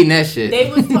 I ain't eating that shit.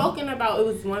 They was talking about it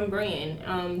was one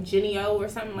brand, Jenny O or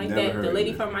something like that. The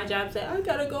lady from my job said, I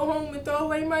gotta go home and throw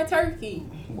away my turkey.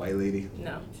 White lady?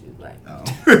 No, she was black. Oh.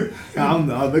 I'm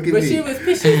not looking at me. But she was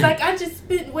pissed. She was like, I just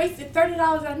wasted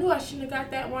 $30. I knew I shouldn't have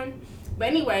got that one. But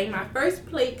anyway, my first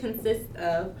plate consists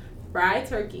of fried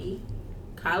turkey,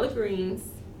 collard greens,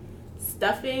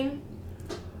 stuffing,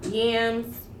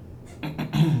 yams,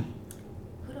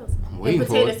 what else? And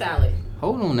potato salad.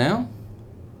 Hold on now.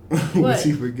 What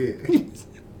she forget?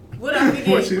 What I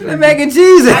forget? The mac and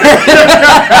cheese. I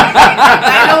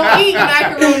don't eat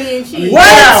macaroni and cheese.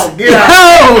 Wow! Get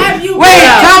out! No! Wait,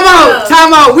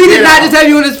 time out. We did not just have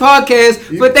you on this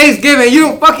podcast for Thanksgiving. You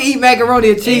don't fucking eat macaroni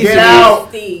and cheese. Get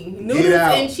out! Noodles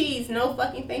and cheese, no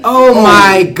fucking Thanksgiving. Oh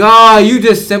my god, you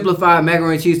just simplified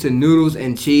macaroni and cheese to noodles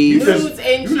and cheese. You just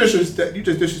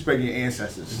disrespecting your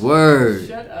ancestors. Word.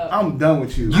 Shut up. I'm done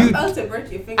with you. I'm about to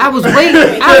break your finger. I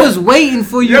was waiting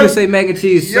for you to say mac and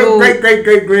cheese. Your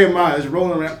great grandma is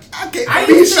rolling around. I can't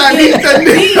believe Shanice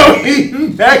don't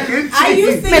eat mac and cheese. I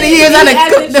used to many years I done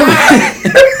cooked them.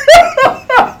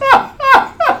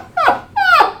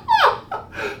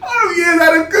 I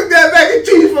done cooked that mac and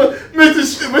cheese for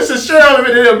Mr.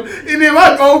 Shirley and then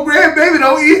my old grandbaby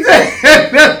don't eat that.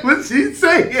 That's what she's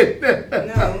saying. No,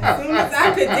 as soon as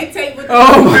I could dictate what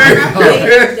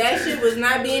that shit was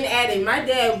not being added. My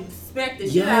dad smacked the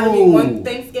shit out of me one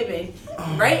Thanksgiving.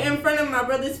 Right in front of my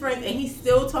brother's friends, and he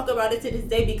still talk about it to this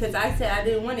day because I said I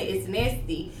didn't want it. It's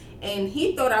nasty. And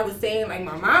he thought I was saying like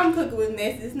my mom cooking was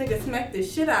nasty. This nigga smacked the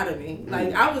shit out of me.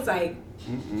 Like I was like,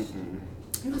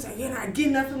 he was like, you're not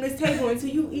getting up from this table until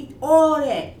you eat all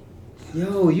that.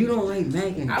 Yo, you don't like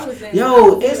mac and cheese. I wasn't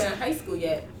in high school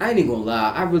yet. I ain't even gonna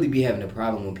lie. I really be having a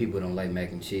problem when people don't like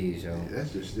mac and cheese, yo.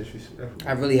 That's just disrespectful.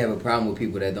 I really have a problem with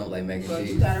people that don't like mac and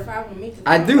cheese. You got a problem with me.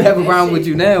 I do have a problem with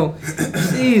you now.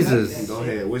 Jesus. Go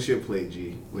ahead. What's your plate,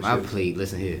 G? My plate.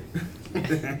 Listen here.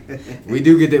 We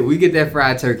get that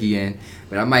fried turkey in,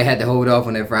 but I might have to hold off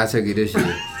on that fried turkey this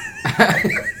year.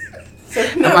 So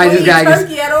I might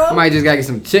just gotta get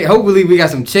some chicken. Hopefully we got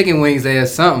some chicken wings there or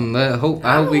something. I hope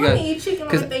we got. I don't eat chicken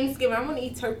on Thanksgiving. I want to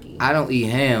eat turkey. I don't eat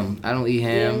ham. I don't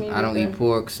eat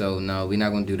pork. So no, we're not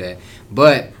gonna do that.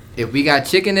 But if we got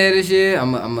chicken there this year,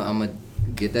 I'm gonna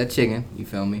get that chicken. You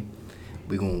feel me?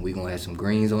 We gonna have some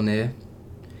greens on there.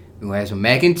 We gonna have some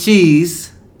mac and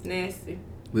cheese. Nasty.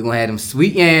 We gonna have them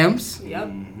sweet yams. Yep,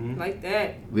 like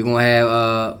that. We gonna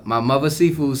have my mother's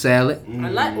seafood salad. I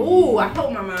like. Ooh, I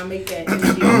hope my mom make that.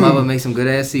 My mother makes some good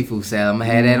ass seafood salad. I'm gonna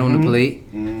have that on the plate.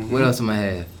 What else am I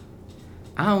have?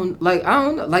 I don't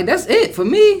like. That's it for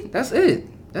me. That's it.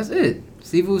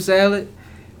 Seafood salad,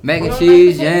 mac and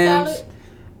cheese, yams. Salad?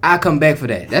 I come back for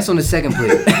that. That's on the second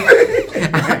plate.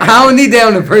 I don't need that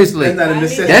on the first plate. That's not a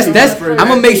necessity. That's I'm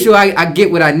gonna make sure I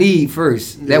get what I need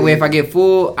first. That way, if I get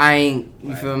full, I ain't.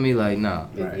 You feel me? Like nah.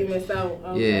 If you miss out.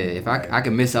 Okay. Yeah, if I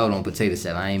can miss out on potato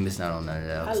salad, I ain't missing out on none of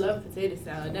that else. I love potato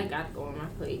salad. That got to go on my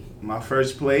plate. My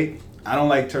first plate. I don't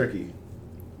like turkey.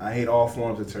 I hate all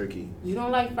forms of turkey. You don't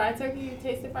like fried turkey? You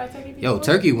tasted fried turkey before? Yo,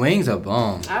 turkey wings are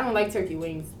bomb. I don't like turkey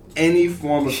wings. Any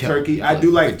form of turkey. I do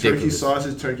like turkey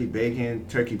sauces, turkey bacon,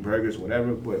 turkey burgers,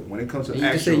 whatever. But when it comes to you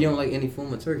just say you don't like any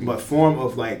form of turkey. But form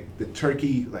of like the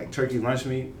turkey, like turkey lunch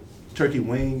meat, turkey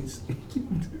wings.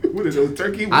 What are those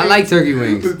turkey wings? I like turkey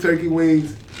wings. Turkey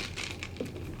wings.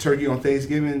 Turkey on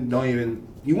Thanksgiving.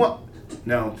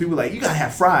 No, people like, you gotta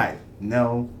have fried.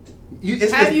 No.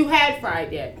 Have you had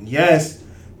fried yet? Yes.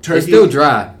 Turkey. It's still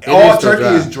dry. All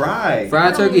turkey is dry.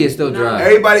 Fried turkey is still dry.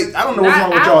 Everybody, I don't know what's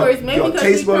wrong with y'all. Maybe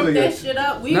taste buds or that shit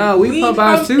up. We pump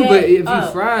ours too, but if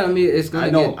you fry it, I mean, it's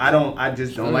gonna I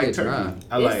just don't like turkey.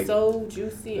 Dry. It's so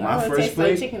juicy. My first plate,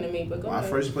 like chicken to me, but go ahead.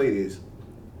 First plate is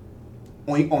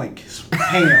oink oink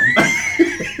ham.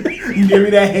 Give me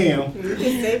that ham.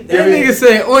 That nigga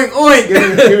said oink oink.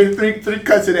 Give me three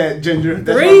cuts of that ginger.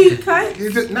 Three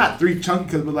cuts? Not three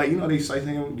chunky cuts, but like they slice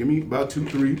ham. Give me about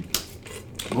 2-3.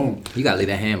 Boom. You gotta leave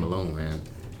that ham alone, man.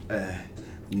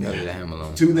 You gotta leave that ham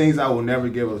alone. Two things I will never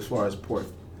give as far as pork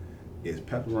is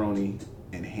pepperoni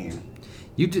and ham.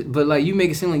 But like you make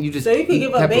it seem like you just. So you can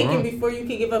give up bacon pepperoni. before you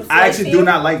can give up. I actually do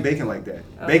not like bacon like that.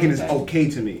 Oh, Bacon okay. is okay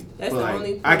to me. That's but the like,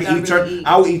 only pork I can eat turkey. eat.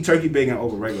 I will eat turkey bacon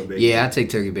over regular bacon. Yeah, I take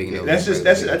turkey bacon over. That's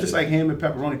just like ham and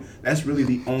pepperoni. That's really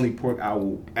the only pork I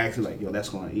will actually like. Yo, that's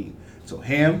going to eat. So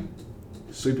ham,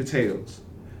 sweet potatoes,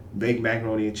 baked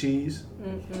macaroni and cheese.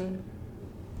 Mm-hmm.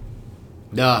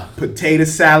 Duh. Potato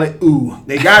salad, ooh.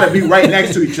 They gotta be right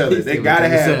next to each other. They gotta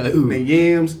have the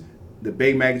yams, the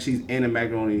baked mac and cheese, and the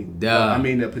macaroni. Duh.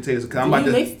 The potatoes. Do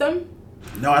you mix them?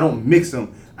 No, I don't mix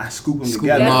them. I scoop them Scoop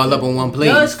together. them all up on one plate.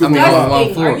 That's on one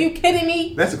disgusting. fork. Are you kidding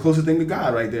me? That's the closest thing to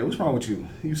God right there. What's wrong with you?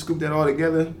 You scoop that all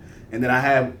together, and then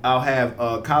I'll have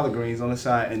collard greens on the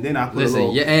side, and then I put a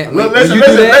little. Let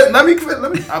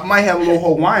me. I might have a little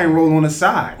Hawaiian roll on the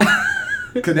side,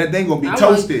 cause that thing gonna be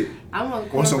toasted. I want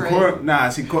cornbread. Or some corn. Nah,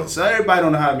 see, so everybody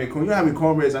don't know how to make corn. You know how many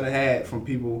cornbreads I done had from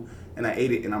people, and I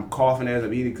ate it, and I'm coughing as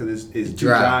I'm eating because it's too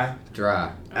dry.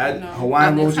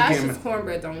 Hawaiian rolls you can't.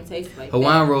 Cornbread don't taste like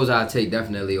Hawaiian that. rolls I take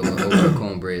definitely over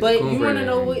cornbread. But cornbread you want to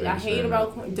know what I hate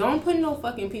about corn? Don't put no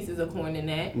fucking pieces of corn in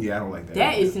that. Yeah, I don't like that.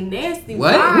 That is nasty.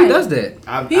 What? Why? Who does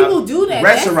that? People do that.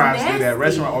 Restaurants do that.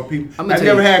 Restaurant or people. Have you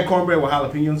ever had cornbread with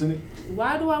jalapenos in it?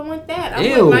 Why do I want that? I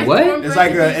Ew, want my what?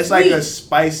 It's like a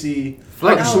spicy,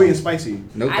 like a sweet and spicy.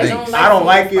 No thanks. I don't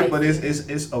like it, but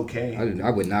it's okay. I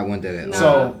would not want that at all.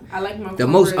 So I like my the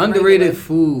most underrated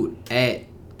food at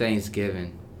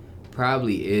Thanksgiving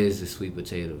probably is the sweet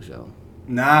potatoes, yo.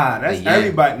 Nah, that's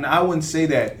everybody. Nah, I wouldn't say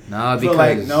that. Nah, because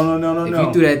like, no. If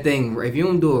you do that thing, if you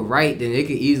don't do it right, then it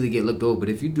could easily get looked over. But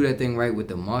if you do that thing right with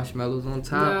the marshmallows on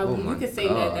top, you can say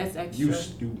that. That's extra.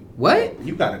 What?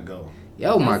 You gotta go.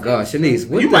 Oh my God, Shanice,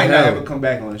 what you the might hell? not ever come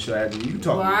back on the show after you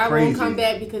talking I crazy. won't come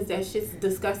back because that shit's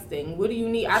disgusting. What do you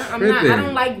need? I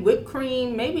don't like whipped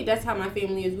cream. Maybe that's how my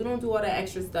family is. We don't do all that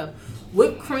extra stuff.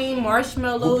 Whipped cream,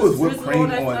 marshmallows, Who puts whipped cream all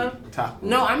that on stuff. top?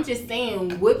 No, I'm just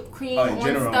saying whipped cream on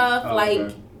general. stuff.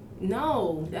 Okay.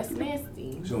 No, that's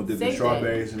nasty. So dip the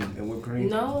strawberries and whipped cream?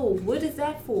 No, what is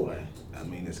that for? I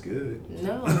mean, it's good.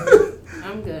 No,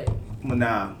 I'm good. Well,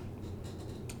 nah.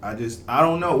 I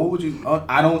don't know. What would you?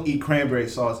 I don't eat cranberry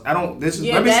sauce. I don't.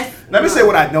 Let me say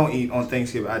what I don't eat on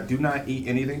Thanksgiving. I do not eat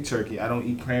anything turkey. I don't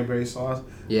eat cranberry sauce.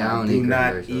 Yeah, I don't do eat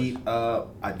not cranberry eat.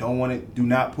 I don't want it. Do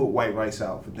not put white rice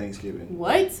out for Thanksgiving.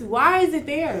 What? Why is it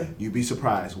there? You'd be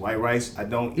surprised. White rice. I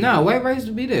don't. No, white rice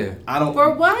would be there. I don't.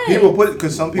 For what? People put it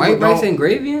because some people white don't. rice and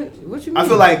gravy. What you mean? I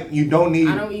feel like you don't need.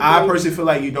 I personally feel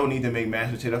like you don't need to make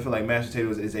mashed potatoes. I feel like mashed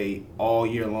potatoes is a all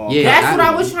year long. Yeah, that's what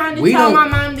I was trying to tell my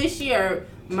mom this year.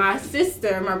 My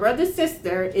brother's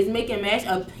sister, is making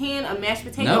a pan of mashed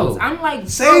potatoes. No. I'm like,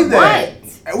 say that.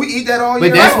 What? We eat that all year.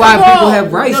 But that's why people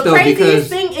have rice though. The craziest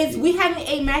thing is, we haven't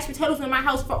ate mashed potatoes in my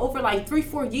house for over like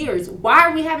 3-4 years. Why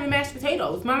are we having mashed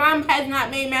potatoes? My mom has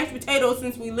not made mashed potatoes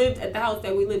since we lived at the house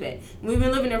that we live at. We've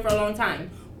been living there for a long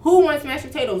time. Who wants mashed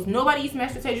potatoes? Nobody eats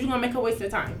mashed potatoes. You're gonna make her waste her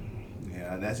time.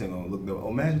 Yeah, that's ain't gonna look good.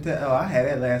 Oh, mashed potatoes. Oh, I had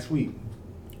that last week.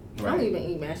 Right. I don't even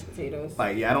eat mashed potatoes.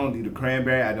 Like, I don't do the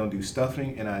cranberry, I don't do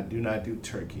stuffing, and I do not do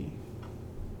turkey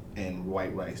and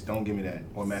white rice. Don't give me that.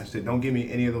 Or mashed potatoes. Don't give me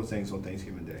any of those things on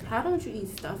Thanksgiving Day. How don't you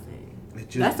eat stuffing?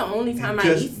 That's the only time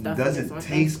I eat stuffing. It doesn't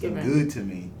taste good to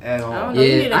me at all. I don't know.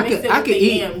 Yeah, I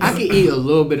could eat a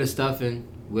little bit of stuffing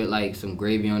with like some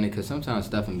gravy on it because sometimes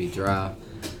stuffing be dry.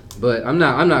 But I'm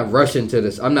not rushing to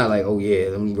this. I'm not like, oh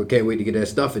yeah, I can't wait to get that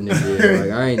stuffing this year.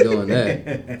 Like I ain't doing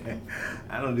that.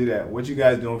 I don't do that. What you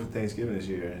guys doing for Thanksgiving this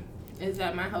year? Is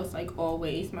at my house like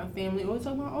always. My family always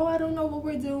talking about, I don't know what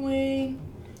we're doing.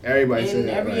 Everybody says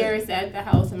that. Every year it's at the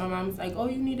house, and my mom's like,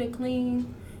 you need to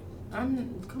clean.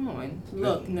 Come on,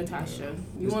 look, Natasha.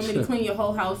 You want me to clean your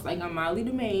whole house like I'm Molly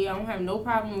the maid? I don't have no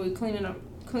problem with cleaning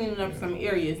up some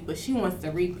areas, but she wants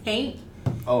to repaint.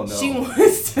 Oh no. She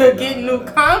wants to get new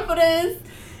confidence.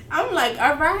 I'm like,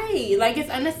 all right, like it's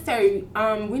unnecessary.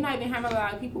 We're not even having a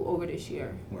lot of people over this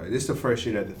year. Right, this is the first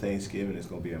year that the Thanksgiving is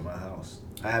gonna be at my house.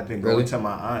 I have been going to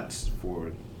my aunt's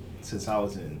since I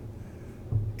was in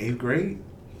 8th grade.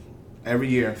 Every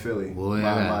year in Philly. Boy,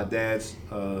 my dad's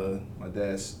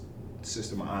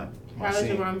sister, my aunt. How's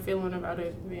your mom feeling about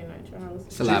it being at your house?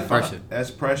 It's a lot of pressure.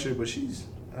 That's pressure, but she's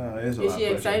is she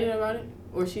excited about it,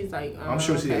 or she's like? I'm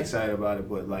sure she's excited about it,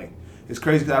 but like. It's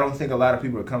crazy because I don't think a lot of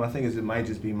people are coming. I think it might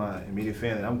just be my immediate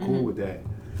family. I'm cool with that.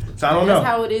 So I don't know. That's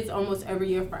how it is almost every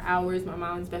year for ours. My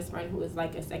mom's best friend, who is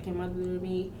like a second mother to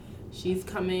me, she's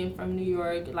coming from New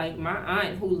York. Like my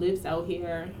aunt who lives out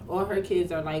here, all her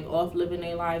kids are like off living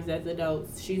their lives as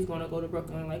adults. She's going to go to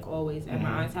Brooklyn like always at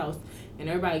my aunt's house. And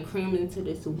everybody crammed into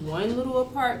this one little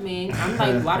apartment. I'm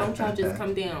like, why don't y'all just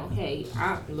come down? Hey,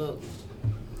 look,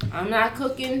 I'm not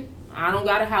cooking. I don't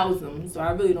gotta house them, so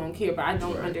I really don't care. But I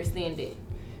don't understand it.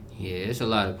 Yeah, it's a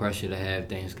lot of pressure to have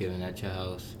Thanksgiving at your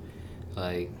house.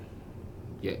 Like,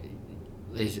 yeah,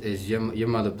 is your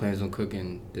mother plans on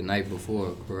cooking the night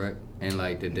before, correct? And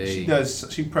like the day she does.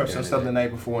 She preps some stuff the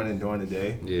night before and then during the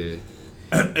day. Yeah.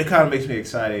 It kind of makes me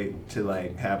excited to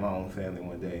like have my own family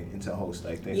one day and to host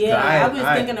like things. Yeah, I was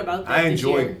thinking about that.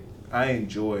 I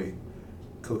enjoy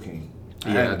cooking.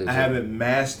 Yeah, I haven't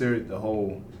mastered the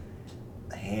whole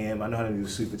ham. I know how to do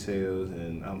sweet potatoes,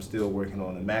 and I'm still working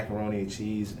on the macaroni and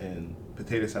cheese and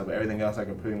potato salad. But everything else I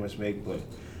can pretty much make. But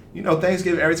you know,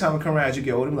 Thanksgiving, every time I come around, as you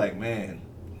get older, I'm like, man,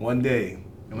 one day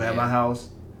I'm gonna have my house.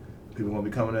 People gonna be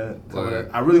coming in.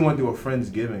 I really want to do a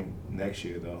Friendsgiving next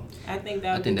year, though. I think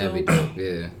that'd be dope.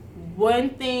 Yeah. One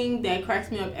thing that cracks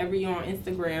me up every year on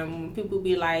Instagram, when people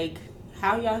be like,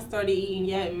 "How y'all started eating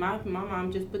yet?" My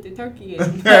mom just put the turkey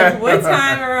in. Like, what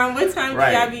time do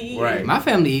y'all be eating? Right. My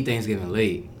family eat Thanksgiving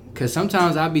late, cause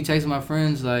sometimes I'll be texting my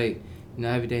friends like, you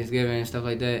know, happy Thanksgiving and stuff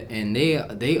like that, and they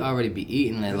already be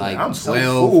eating at like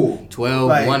 12, 1, 2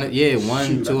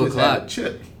 o'clock.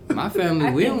 My family,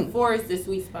 I think 4 is the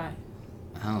sweet spot.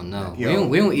 I don't know. Yo,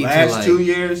 we don't eat last till like 2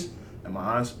 years. And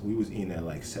my aunts, we was eating at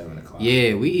like 7 o'clock.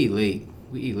 Yeah, we eat late.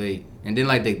 And then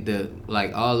like the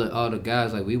like all the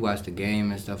guys, like we watch the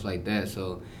game and stuff like that.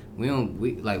 So we want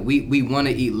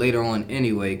to eat later on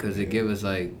anyway, cause it give us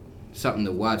like something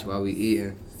to watch while we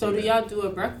eating. So do y'all do a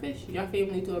breakfast? Y'all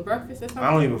family do a breakfast or something?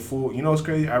 I don't even fool. You know what's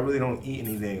crazy? I really don't eat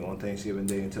anything on Thanksgiving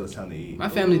Day until it's time to eat. My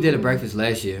family did a breakfast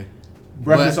last year.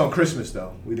 Breakfast on Christmas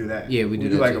though. We do that. Yeah, we do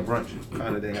like too. a brunch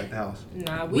kind of thing at the house.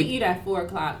 Nah, we eat at 4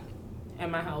 o'clock at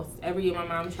my house. Every year my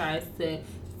mom tries to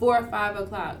 4 or 5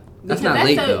 o'clock. That's not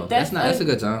late though. That's a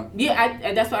good time.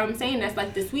 Yeah, that's what I'm saying. That's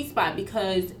like the sweet spot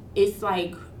because it's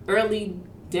like early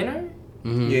dinner.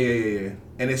 Mm-hmm. Yeah.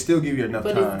 And it still give you enough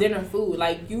but time. But it's dinner food.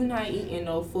 Like you not eating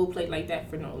no full plate like that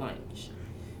for no lunch.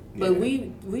 But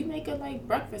we make it like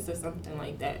breakfast or something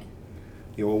like that.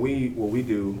 Yeah, what we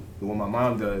do, what my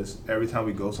mom does, every time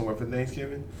we go somewhere for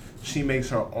Thanksgiving, she makes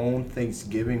her own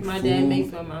Thanksgiving My food. dad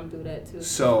makes my mom do that too.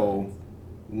 So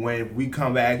when we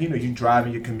come back, you know, you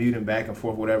driving, you're commuting back and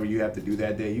forth, whatever you have to do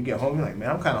that day, you get home, you're like, man,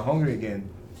 I'm kind of hungry again.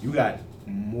 You got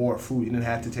more food. You didn't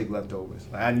have to take leftovers.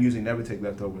 Like, I usually never take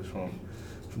leftovers from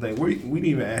things. We didn't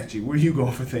even ask you, where are you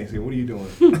going for Thanksgiving? What are you doing?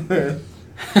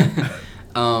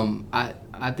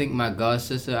 I think my god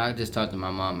sister. I just talked to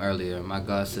my mom earlier. My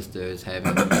god sister is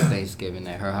having Thanksgiving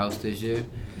at her house this year,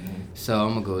 so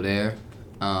I'm gonna go there.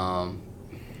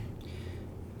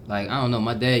 Like I don't know.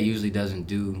 My dad usually doesn't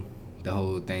do the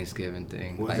whole Thanksgiving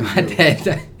thing. Like my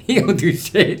dad, he don't do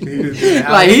shit.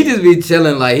 Like he just be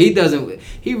chilling. Like he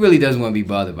really doesn't want to be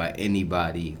bothered by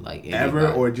anybody. Like anybody.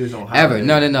 Ever or just on holidays?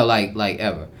 Ever? No. Like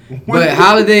ever. But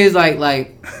holidays, like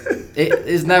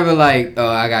it's never like, oh,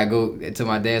 I gotta go to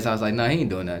my dad's house. Like, no, he ain't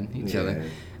doing nothing. He chilling.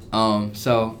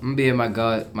 So I'm gonna be at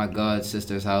my god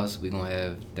sister's house. We gonna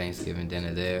have Thanksgiving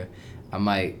dinner there. I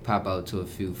might pop out to a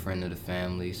few friends of the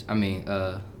families. I mean,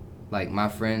 like my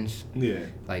friends. Yeah.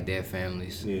 Like their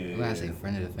families. Yeah. When I say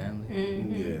friend of the family.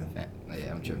 Mm-hmm.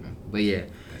 Yeah, I'm tripping. But yeah.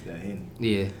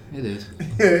 Yeah, it is.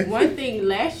 One thing,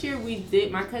 last year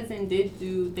my cousin did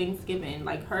do Thanksgiving.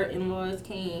 Like her in-laws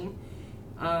came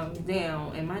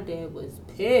down, and my dad was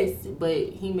pissed, but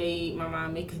he made my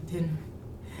mom make a dinner.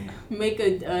 Make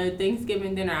a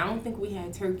Thanksgiving dinner. I don't think we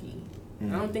had turkey.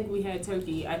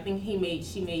 I think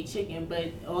she made chicken,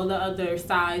 but all the other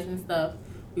sides and stuff,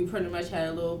 we pretty much had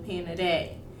a little pan of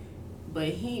that.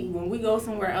 But when we go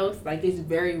somewhere else, like it's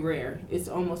very rare. It's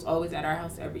almost always at our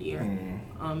house every year.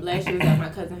 Last year was at my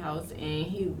cousin's house, and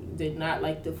he did not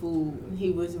like the food.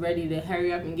 He was ready to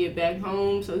hurry up and get back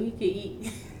home so he could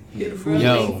eat his real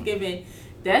Thanksgiving.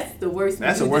 That's the worst.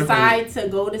 When you decide to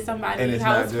go to somebody's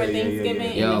house for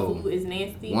Thanksgiving and the food is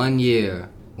nasty. 1 year.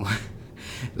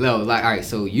 No, like, all right,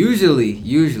 so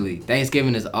usually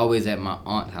Thanksgiving is always at my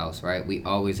aunt's house, right? We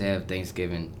always have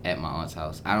Thanksgiving at my aunt's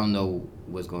house. I don't know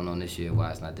what's going on this year, why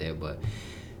it's not there, but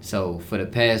so for the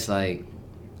past, like,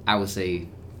 I would say,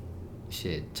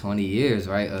 20 years,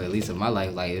 right? Or at least of my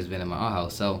life, like, it's been at my aunt's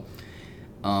house. So,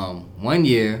 1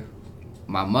 year,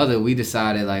 my mother, we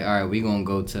decided, like, all right, we gonna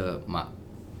go to my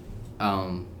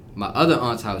other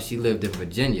aunt's house. She lived in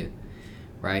Virginia,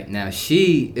 right? Now,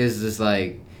 she is just,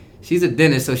 like, she's a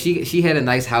dentist, so she had a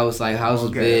nice house. Like house was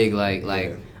big, but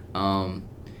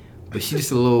she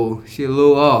just a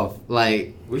little off.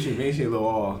 Like what you mean she a little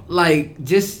off? Like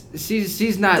just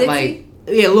she's not like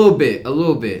a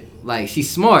little bit. Like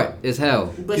she's smart as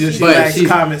hell, but she's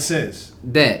common sense.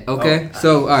 That okay.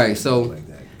 So all right, so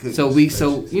we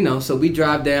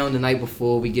drive down the night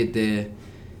before we get there.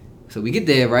 So we get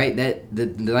there right. That the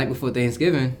night before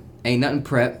Thanksgiving ain't nothing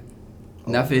prep.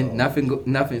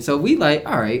 Nothing. So we like,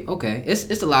 all right, okay.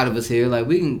 It's a lot of us here. Like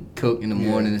we can cook in the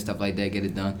morning and stuff like that, get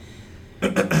it done.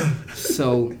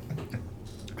 So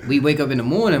we wake up in the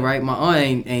morning, right? My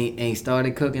aunt ain't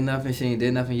started cooking nothing. She ain't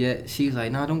did nothing yet. She's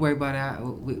like, no, don't worry about it.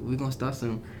 We gonna start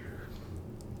soon.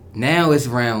 Now it's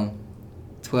around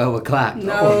 12 o'clock.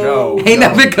 No. Ain't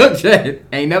never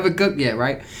cooked yet,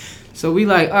 right? So we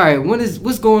like, all right,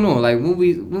 what's going on? Like when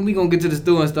we gonna get to the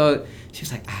store and start? She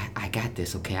was like, I got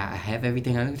this, okay? I have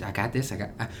everything. I got this.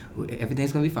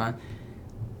 Everything's gonna be fine.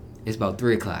 It's about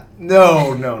 3 o'clock.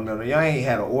 No. Y'all ain't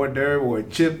had an hors d'oeuvre or a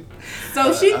chip.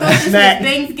 So she thought this was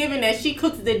Thanksgiving, that she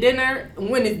cooks the dinner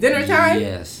when it's dinner time?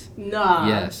 Yes. Nah.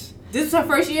 Yes. This is her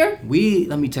first year?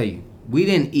 Let me tell you, we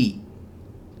didn't eat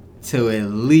till at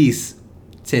least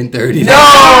 10:30.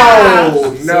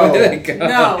 No.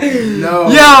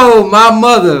 Yo, my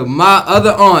mother, my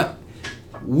other aunt,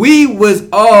 we was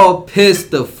all pissed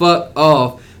the fuck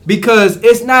off because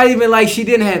it's not even like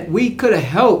we could have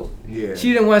helped. Yeah.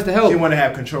 She didn't want us to help. She wanted to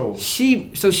have control.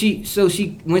 So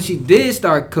when she did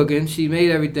start cooking, she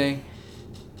made everything.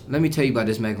 Let me tell you about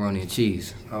this macaroni and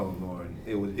cheese. Oh Lord,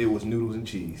 it was noodles and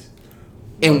cheese.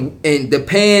 And the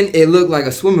pan, it looked like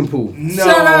a swimming pool.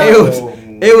 No,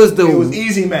 it was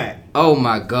Easy Mac. Oh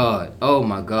my god. I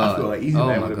feel like Easy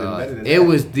Mac would have been better than that. It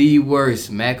was the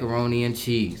worst macaroni and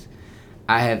cheese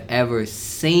I have ever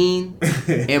seen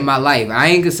in my life. I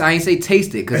ain't say taste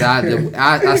it because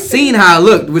I seen how it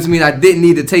looked, which means I didn't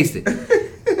need to taste it.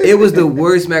 It was the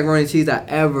worst macaroni and cheese I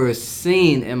ever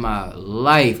seen in my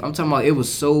life. I'm talking about it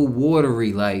was so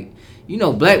watery, like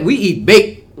black. We eat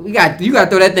baked. You got to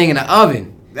throw that thing in the oven.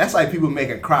 That's like people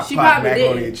making crock pot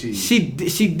macaroni and cheese.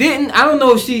 She didn't. I don't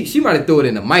know if she might have threw it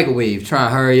in the microwave trying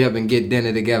to hurry up and get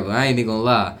dinner together. I ain't even gonna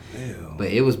lie. Ew. But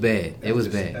it was bad. It was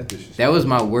bad. That was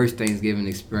my worst Thanksgiving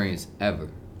experience ever.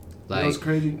 Like, what's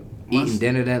crazy? Eating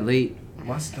dinner that late.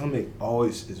 My stomach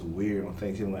always is weird on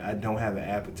Thanksgiving. Like I don't have an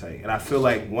appetite, and I feel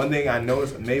like one thing I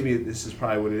noticed, maybe this is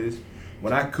probably what it is.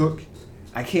 When I cook,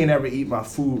 I can't ever eat my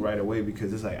food right away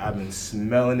because it's like I've been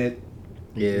smelling it,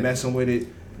 messing with it.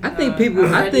 I think people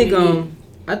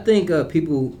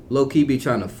low key be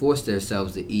trying to force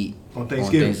themselves to eat on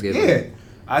Thanksgiving. Yeah,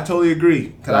 I totally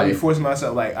agree. Cause I be forcing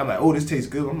myself. I'm like, oh, this tastes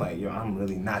good. I'm like, yo, I'm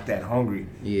really not that hungry.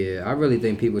 Yeah, I really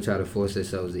think people try to force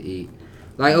themselves to eat.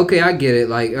 Like, okay, I get it.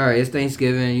 Like, all right, it's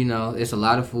Thanksgiving. It's a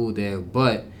lot of food there,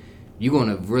 but you're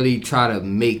gonna really try to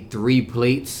make 3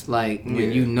 plates. Like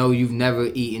when you've never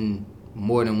eaten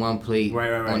more than 1 plate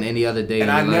on any other day. And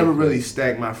I never really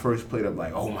stacked my first plate up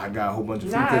like, oh my god, a whole bunch of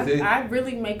food. I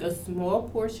really make a small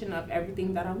portion of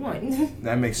everything that I want.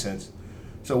 That makes sense.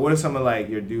 So what are some of like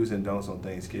your do's and don'ts on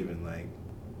Thanksgiving? Like,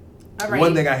 all right.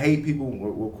 One thing I hate people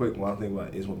real quick while I think about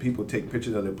it, is when people take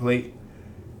pictures of their plate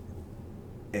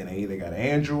and they either got an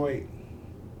Android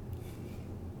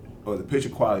or the picture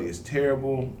quality is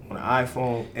terrible on an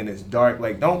iPhone and it's dark.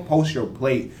 Like, don't post your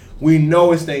plate. We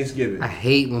know it's Thanksgiving. I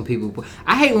hate when people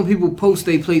post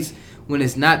their plates when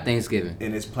it's not Thanksgiving.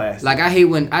 And it's plastic. Like I hate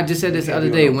when I just said this the other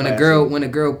day when a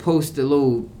girl posts the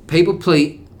little paper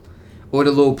plate or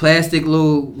the little plastic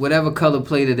little whatever color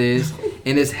plate it is,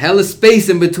 and it's hella space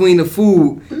in between the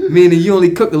food, meaning you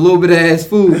only cooked a little bit of ass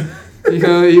food.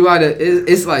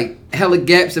 It's like hella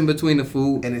gaps in between the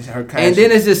food. And it's her and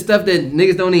then it's just stuff that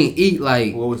niggas don't even eat,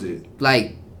 like what was it?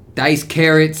 Like diced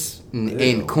carrots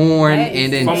and corn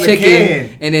and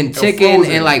then chicken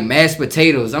and like mashed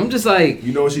potatoes. I'm just like,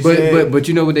 you know what she said? But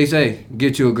you know what they say?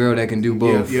 Get you a girl that can do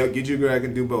both. Yeah, get you a girl that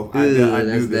can do both. I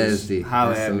do this. Nasty.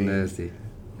 Holla at me. Nasty.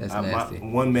 That's nasty.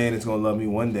 One man is gonna love me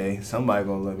one day. Somebody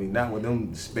gonna love me. Not with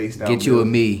them spaced out. Get you a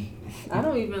me. I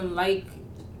don't even like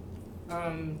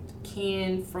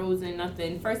canned, frozen,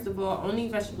 nothing. First of all, only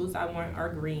vegetables I want are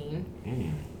green.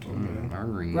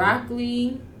 Green.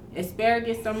 Broccoli,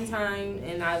 asparagus sometime,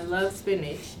 and I love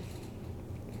spinach.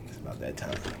 It's about that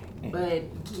time. But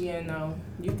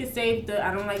you can save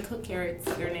I don't like cooked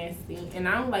carrots. They're nasty, and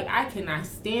I cannot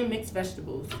stand mixed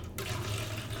vegetables.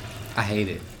 I hate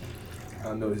it.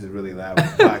 I know this is really loud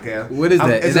podcast. What is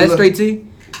that? Is that straight tea?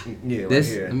 Yeah, this,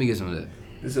 right here. Let me get some of that.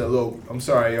 This is a little. I'm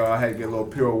sorry, y'all. I had to get a little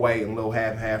pure white and a little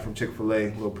half from Chick-fil-A. A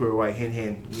little pure white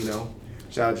hen.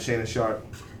 Shout out to Shannon Sharp.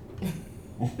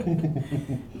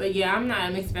 But yeah, I'm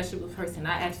not a mixed vegetable person.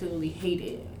 I absolutely hate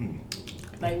it.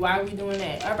 Like, why are we doing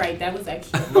that? All right, that was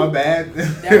extra. My bad.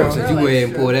 Since you go ahead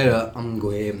and pour that up, I'm gonna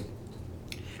go ahead and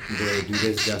do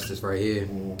this justice right here.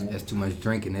 That's too much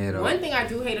drinking there, though. One thing I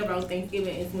do hate about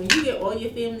Thanksgiving is when you get all your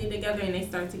family together and they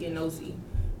start to get nosy.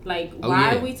 Like,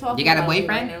 why are we talking? You got a about boyfriend?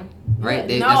 Right now? Right?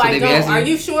 No, I don't. Are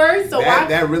you sure? So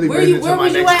that really where was you at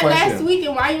question. last week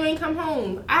and why you ain't come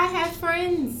home? I have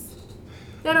friends.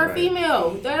 that are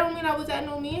female. That don't mean I was at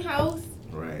no mean house.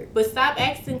 Right. But stop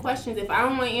asking questions. If I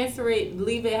don't want to answer it,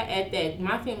 leave it at that.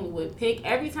 My family would pick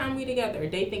every time we together.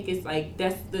 They think it's like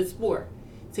that's the sport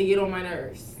to get on my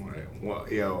nerves. Right. Well,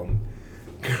 yo,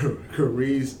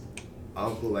 Kharee's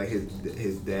uncle, like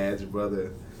his dad's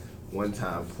brother, one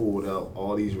time pulled up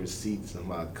all these receipts of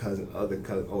my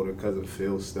older cousin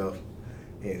Phil's stuff,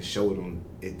 and showed him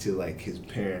it to like his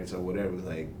parents or whatever.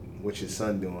 Like, what's your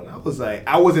son doing? I was like,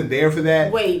 I wasn't there for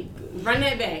that. Wait, run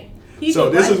that back.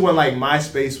 So this is when like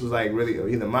MySpace was like really,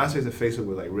 either MySpace or Facebook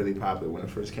was like really popular when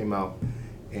it first came out,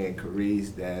 and Kharee's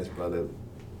dad's brother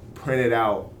printed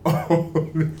out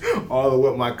all of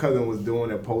what my cousin was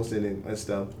doing and posting and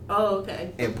stuff. Oh,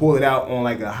 okay. And pulled it out on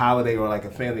like a holiday or like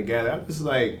a family gathering. I'm just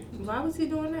like, why was he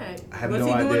doing that? I have was no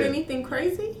he idea. doing anything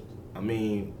crazy? I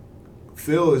mean,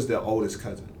 Phil is the oldest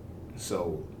cousin,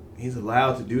 so he's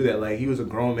allowed to do that. Like, he was a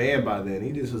grown man by then.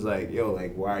 He just was like, yo,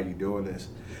 like, why are you doing this?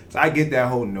 So I get that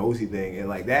whole nosy thing, and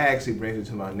like that actually brings me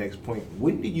to my next point.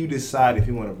 When do you decide if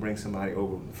you want to bring somebody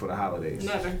over for the holidays?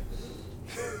 Never.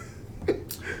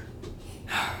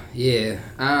 Yeah,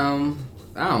 I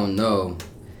don't know.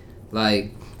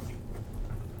 Like,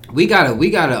 we gotta.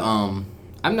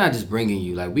 I'm not just bringing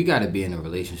you. Like, we gotta be in a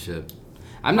relationship.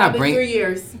 I'm not bringing 3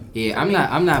 years. Yeah,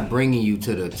 I'm not bringing you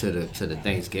to the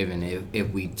Thanksgiving.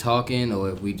 If we talking or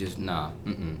if we just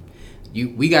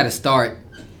we gotta start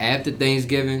after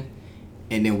Thanksgiving,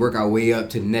 and then work our way up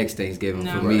to next Thanksgiving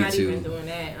No, for we're me not too. even doing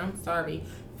that. I'm sorry.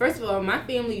 First of all, my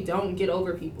family don't get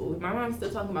over people. My mom's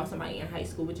still talking about somebody in high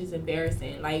school, which is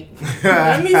embarrassing. Like,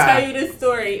 let me tell you this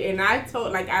story. And I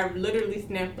literally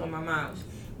snapped on my mom,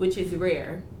 which is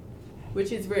rare.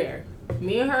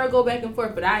 Me and her go back and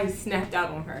forth, but I snapped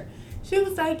out on her. She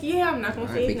was like, yeah, I'm not going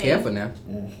to say his Be name. careful now.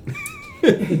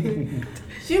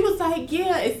 She was like,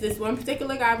 yeah, it's this one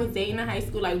particular guy I was dating in high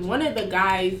school. Like, one of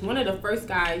the first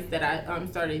guys that I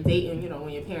started dating, you know,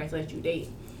 when your parents let you date.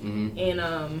 Mm-hmm.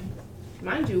 And,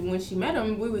 mind you, when she met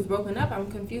him, we was broken up. I'm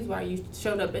confused why you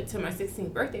showed up to my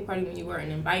 16th birthday party when you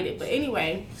weren't invited. But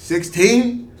anyway.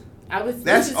 16?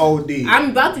 That's OD.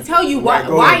 I'm about to tell you why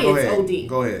it's OD.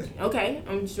 Go ahead. Okay,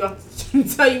 I'm just about to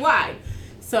tell you why.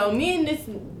 So me and this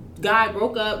guy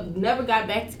broke up, never got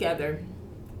back together.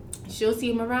 She'll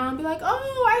see him around and be like,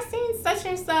 oh, I seen such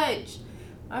and such.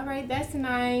 All right, that's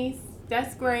nice.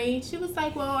 That's great. She was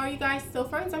like, well, are you guys still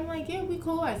friends? I'm like, yeah, we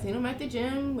cool. I seen him at the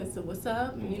gym. What's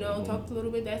up? And, you know, talked a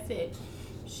little bit. That's it.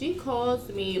 She calls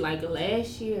me like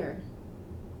last year.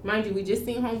 Mind you, we just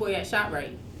seen Homeboy at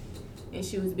ShopRite. And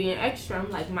she was being extra. I'm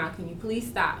like, Ma, can you please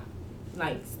stop?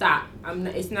 Like, stop.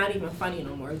 It's not even funny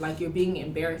no more. Like, you're being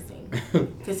embarrassing.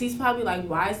 Because he's probably like,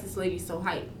 why is this lady so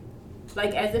hyped?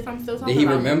 Like, as if I'm still talking about Did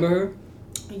he remember her?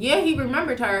 Yeah, he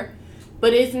remembered her.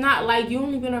 But it's not like you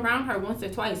only been around her once or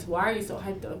twice. Why are you so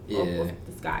hyped up with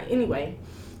this guy? Anyway,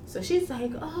 so she's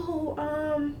like,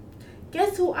 oh,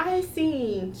 guess who I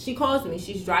seen? She calls me.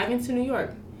 She's driving to New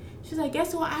York. She's like,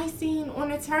 guess who I seen on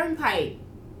the turnpike?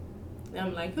 And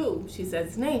I'm like, who? She says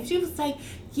his name. She was like,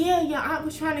 yeah, I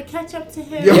was trying to catch up to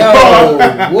him.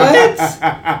 Yo,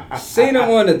 what? Seen him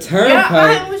on the turnpike?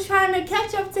 Yeah, I was trying to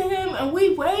catch up to him, and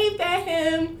we waved at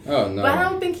him. Oh, no. But I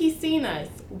don't think he's seen us.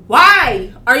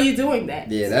 Why are you doing that?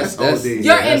 Yeah, that's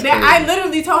I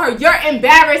literally told her, you're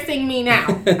embarrassing me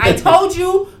now. I told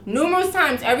you numerous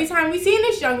times, every time we seen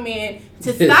this young man,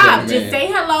 to stop. Just say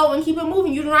hello and keep it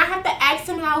moving. You do not have to ask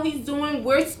him how he's doing,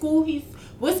 what school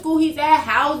he's at,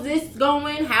 how's this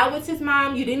going, how is his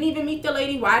mom. You didn't even meet the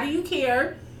lady. Why do you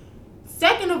care?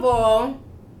 Second of all,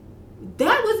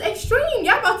 that was extreme.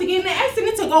 Y'all about to get in an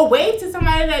accident to go wave to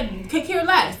somebody that could care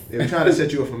less. They were trying to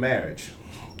set you up for marriage.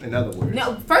 In other words.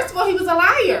 No, first of all, he was a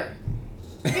liar.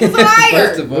 He was a liar.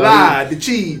 First of all, lie, to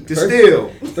cheat, to steal.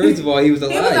 First of all, he was a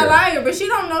liar. He was a liar, but she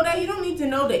don't know that. You don't need to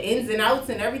know the ins and outs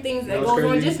and everything that goes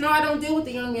on. Just know I don't deal with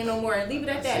the young man no more, and leave it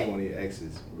at that. I saw one of your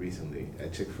exes recently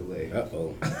at Chick-fil-A.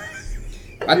 Uh-oh.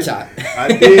 I shot. I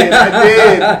did.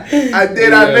 Yeah. I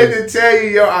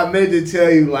meant to tell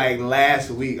you like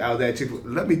last week I was at Chick-fil-A.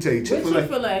 Let me tell you, Chick-fil-A. Which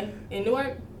Chick-fil-A? In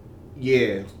Newark?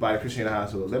 Yeah, by the Christiana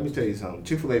Hospital. Let me tell you something.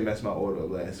 Chick-fil-A messed my order up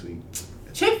last week.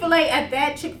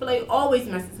 Chick-fil-A always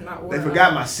messes my order up. They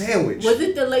forgot my sandwich. Was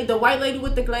it the white lady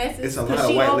with the glasses? It's a lot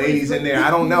of white ladies in there. I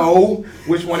don't know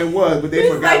which one it was, but they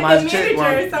forgot my check,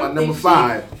 my number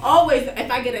 5. Always,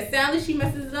 if I get a salad, she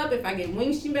messes it up. If I get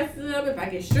wings, she messes it up. If I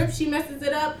get shrimp, she messes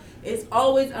it up. It's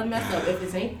always a mess up. If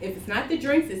it's not the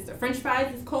drinks, it's the French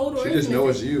fries. It's cold or she it's just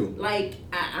knows it's you. Like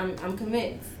I'm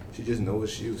convinced. She just knows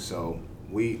it's you. So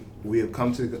we have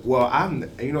come to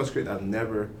it's great. I've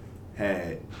never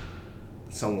had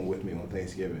someone with me on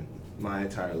Thanksgiving my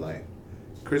entire life.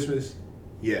 Christmas,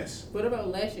 Yes. What about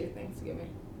last year's Thanksgiving?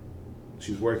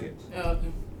 She was working. Oh,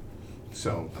 okay.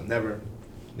 So I've never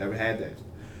had that.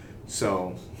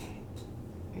 So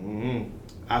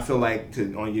I feel like to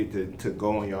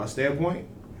go on y'all standpoint,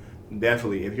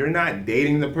 definitely if you're not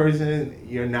dating the person,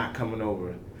 you're not coming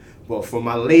over. But for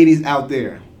my ladies out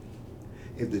there,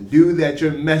 if the dude that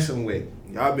you're messing with,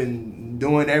 y'all been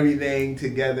doing everything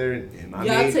together, and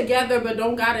y'all together but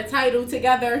don't got a title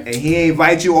together, and he ain't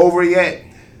invite you over yet,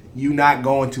 you not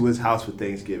going to his house for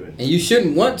Thanksgiving. And you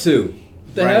shouldn't want to.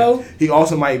 What the hell? He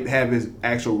also might have his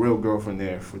actual real girlfriend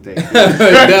there for Thanksgiving.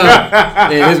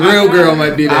 Yeah, his real girl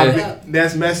might be there.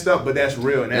 That's messed up, but that's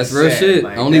real. And that's real sad. shit.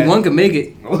 Like, only one can make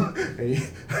it.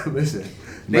 Listen,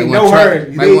 they know her.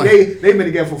 They've been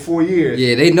together for 4 years.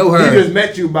 Yeah, they know her. He just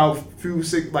met you about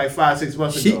 5-6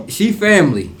 months ago. She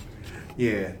family.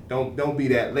 Yeah, don't be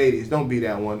that, ladies. Don't be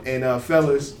that one. And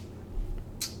fellas,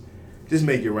 just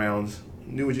make your rounds.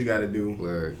 Do what you got to do.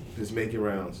 Word. Just make your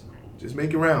rounds. Just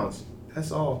make your rounds.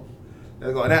 That's all.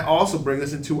 And that also brings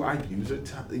us into our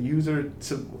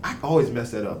I always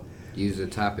mess that up. User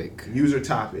topic.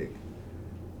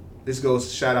 This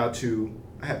goes shout out to,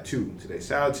 I have two today.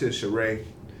 Shout out to Sheree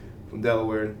from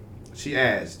Delaware. She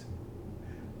asked.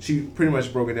 She pretty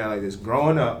much broke it down like this.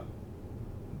 Growing up,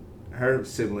 her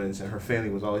siblings and her family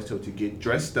was always told to get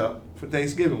dressed up for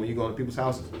Thanksgiving when you go to people's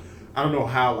houses. I don't know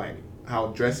how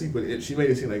dressy, but she made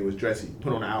it seem like it was dressy.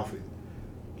 Put on an outfit.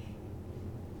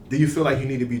 Do you feel like you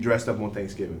need to be dressed up on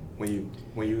Thanksgiving when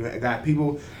you got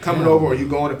people coming over or you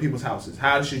going to people's houses?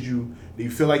 Do you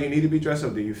feel like you need to be dressed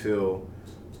up? Do you feel,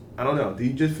 I don't know. Do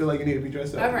you just feel like you need to be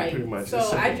dressed up? All right. Pretty much. So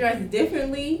I dress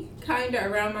differently, kind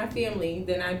of around my family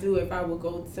than I do if I would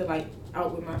go to like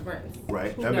out with my friends.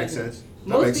 Right. That makes sense.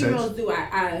 Most females do.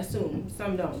 I assume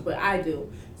some don't, but I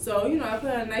do. So I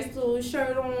put a nice little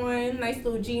shirt on, nice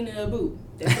little jean and a boot.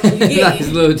 That's all you get. Nice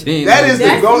little jean. That is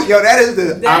the go. Yo, that is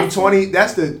the. I'm 20.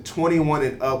 That's the 21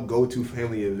 and up go to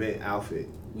family event outfit.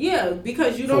 Yeah,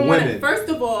 because you don't want to. First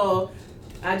of all,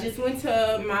 I just went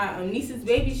to my niece's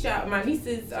baby shower, my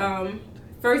niece's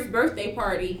first birthday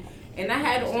party, and I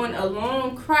had on a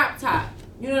long crop top.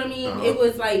 You know what I mean? Uh-huh. It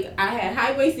was like I had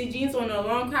high-waisted jeans on a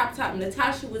long crop top.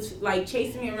 Natasha was like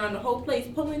chasing me around the whole place,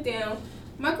 pulling down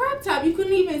my crop top. You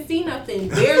couldn't even see nothing,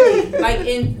 barely.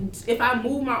 If I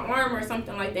moved my arm or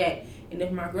something like that. And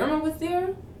if my grandma was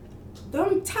there,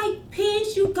 them tight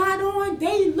pants you got on,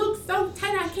 they look so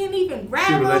tight I can't even grab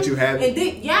them. She would let you have it? And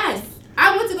then, yes,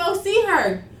 I went to go see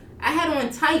her. I had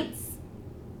on tights,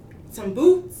 some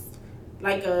boots,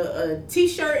 like a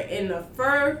t-shirt and a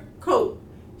fur coat.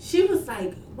 She was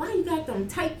like, "Why you got them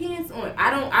tight pants on?"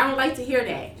 I don't like to hear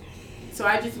that. So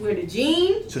I just wear the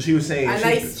jeans. So she was saying a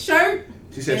nice shirt.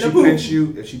 She said she pinch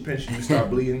you. If she pinch you, you start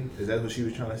bleeding. Is that what she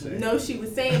was trying to say? No, she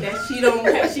was saying that she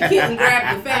couldn't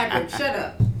grab the fabric. Shut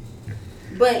up.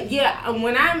 But yeah,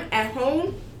 when I'm at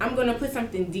home, I'm gonna put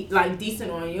something decent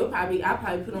on. I'll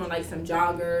probably put on like some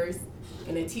joggers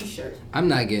and a t-shirt. I'm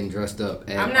not getting dressed up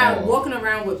at all. I'm not walking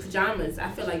around with pajamas.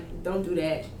 I feel like don't do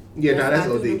that. Yeah, that's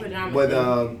OD.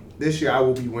 But this year I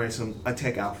will be wearing a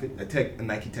tech outfit, a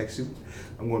Nike tech suit.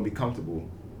 I'm going to be comfortable.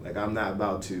 Like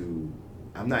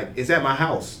it's at my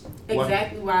house.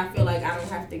 Exactly why I feel like I don't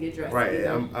have to get dressed. Right,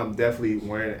 I'm definitely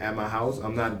wearing it at my house.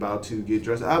 I'm not about to get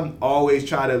dressed. I always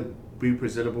try to be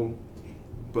presentable,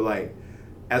 but like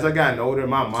as I gotten older,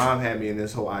 my mom had me in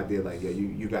this whole idea like, yeah,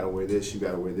 you gotta wear this,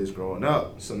 growing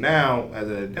up. So now,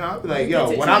 I'll be like, yo,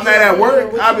 when I'm not at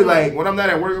work,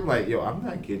 I'm like, yo, I'm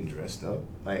not getting dressed up.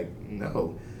 Like,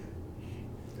 no.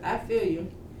 I feel you.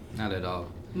 Not at all.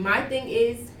 My thing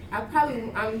is, my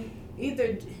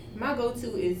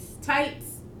go-to is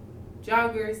tights,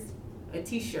 joggers, a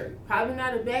t-shirt. Probably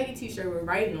not a baggy t-shirt with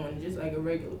writing on it, just like a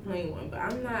regular plain one. But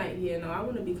I'm not, I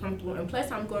want to be comfortable. And plus,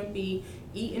 I'm going to be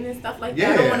eating and stuff like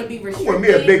that. I don't want to be restricted. I want me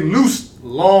a big, loose,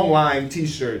 long line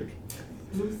t-shirt.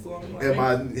 Loose, long line. And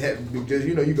my head, because,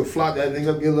 you can flop that thing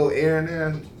up, get a little air in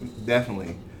there.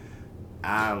 Definitely.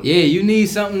 Yeah, you need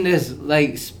something that's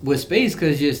like with space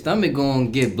because your stomach gonna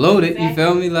get bloated. Exactly. You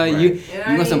feel me? Like right.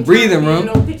 you want some breathing room.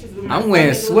 I'm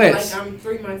wearing sweats. Like I'm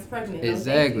 3 months pregnant.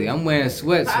 Exactly, I'm wearing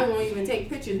sweats. I won't even take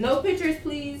pictures. No pictures,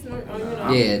 please.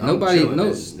 Yeah, nobody,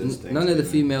 none of the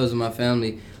females in my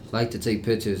family like to take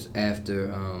pictures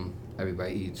after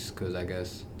everybody eats because I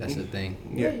guess that's the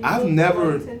thing. Yeah, I've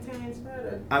never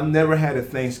had a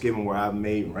Thanksgiving where I've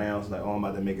made rounds like, oh, I'm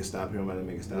about to make a stop here, I'm about to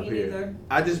make a stop here. Neither.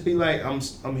 I just be like,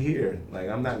 I'm here, like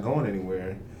I'm not going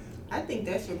anywhere. I think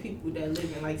that's for people that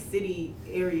live in like city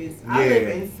areas. Yeah. I live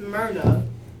in Smyrna,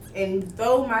 and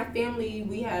though my family,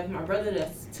 we have my brother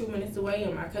that's 2 minutes away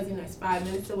and my cousin that's 5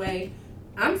 minutes away.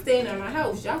 I'm staying at my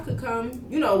house. Y'all could come.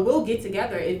 We'll get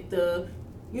together if the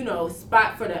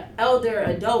spot for the elder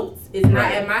adults is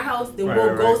not at my house, then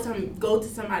we'll go to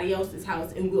somebody else's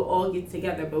house and we'll all get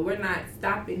together. But we're not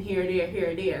stopping here,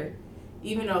 there.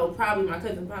 Even though probably my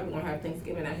cousin probably gonna have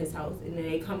Thanksgiving at his house and then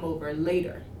they come over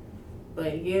later.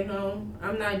 But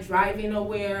I'm not driving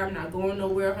nowhere. I'm not going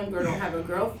nowhere. Homegirl don't have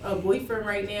a boyfriend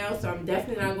right now, so I'm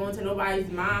definitely not going to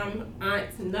nobody's mom,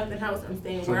 aunt's, nothing house. I'm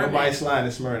staying where I'm at. Nobody's sliding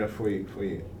to Smyrna for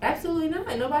you. Absolutely not.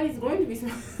 Nobody's going to be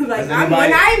like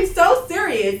when I'm so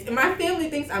serious, and my family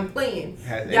thinks I'm playing.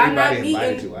 Has y'all anybody not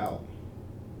invited you out?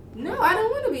 No, I don't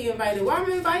want to be invited. Why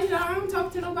am I invited out? I don't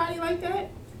talk to nobody like that.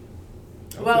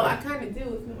 Okay. Well, I kind of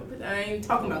do. But I ain't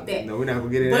talking about that. No, we're not gonna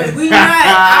get into that. But we not.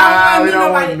 I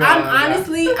don't want to meet nobody.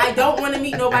 Honestly, I don't want to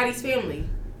meet nobody's family.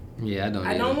 Yeah,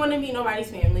 I don't want to meet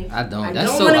nobody's family. I don't. I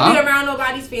don't want to be around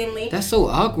nobody's family. That's so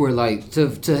awkward. Like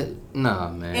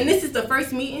nah, man. And this is the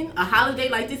first meeting, a holiday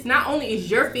like this. Not only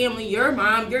is your family, your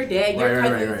mom, your dad, your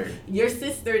cousin, your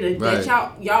sister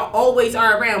that y'all always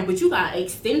are around, but you got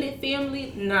extended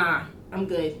family. Nah, I'm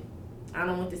good. I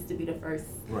don't want this to be the first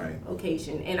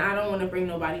occasion, and I don't want to bring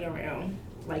nobody around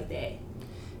like that.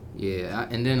 Yeah,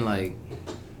 and then like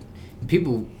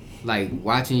people like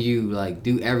watching you like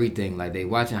do everything. Like they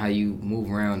watching how you move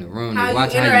around the room. How they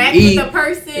watching you interact how you eat. With the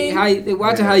person. They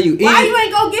watching how you eat. Why you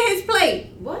ain't go get his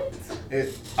plate? What?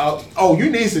 You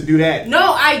need to do that.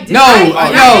 No, I did. No.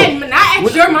 Not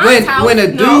at your mom's house. When a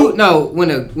dude,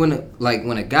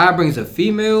 when a guy brings a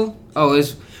female,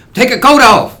 it's. Take a coat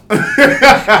off. Put a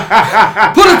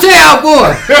chair out for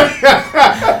her.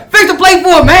 Fix the plate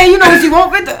for her, man. You know what she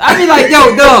want. I be like,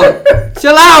 yo, dog,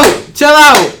 chill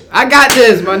out. I got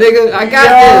this, my nigga. I got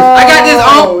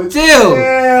this. Chill.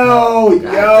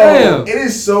 Yo. It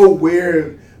is so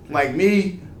weird. Like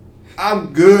me,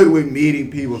 I'm good with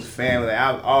meeting people's family.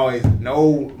 I've always,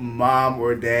 no mom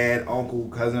or dad, uncle,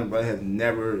 cousin, brother has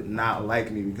never not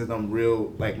liked me because I'm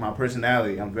real, like my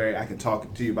personality. I can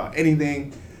talk to you about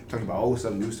anything. Talking about old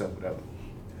stuff, new stuff, whatever.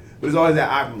 But it's always that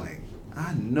I'm like,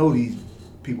 I know these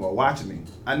people are watching me.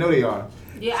 I know they are.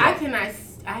 Yeah, so,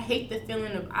 I hate the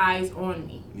feeling of eyes on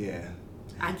me. Yeah.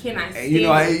 I cannot And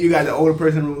you got the older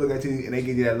person who look at you and they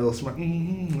give you that little smirk.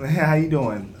 How you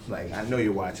doing? Like, I know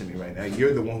you're watching me right now.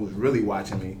 You're the one who's really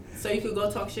watching me. So you could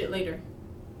go talk shit later.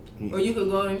 Or you could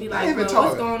go and be like, what's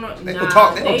going on? They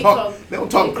don't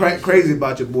talk crazy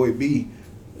about your boy B.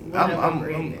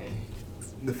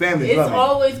 The family. It's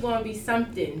always going to be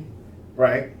something.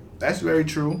 Right. That's very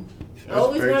true.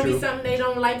 Always going to be something they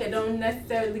don't like or don't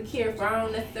necessarily care for. I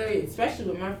don't necessarily, especially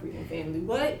with my freaking family.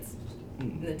 What?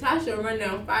 Natasha run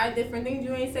down 5 different things.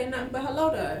 You ain't say nothing but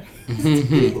hello to her.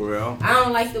 For real? I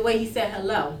don't like the way he said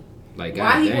hello. Like,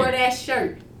 why he wore that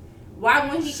shirt? Why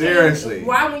when he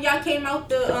why when y'all came out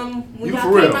the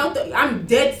I'm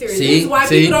dead serious. This is why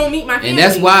people don't meet my family. And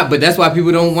that's why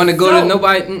people don't want to go to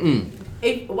nobody.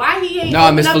 Why he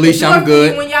ain't Miss Felicia, I'm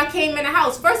good. When y'all came in the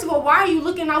house? First of all, why are you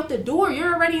looking out the door?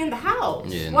 You're already in the house.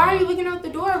 Yeah, why are you looking out the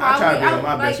door? I try to be on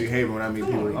my best behavior when I meet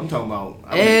people. I'm talking about.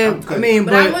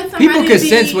 But people can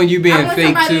sense when you being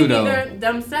fake too, though.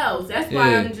 Themselves. That's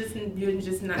why you're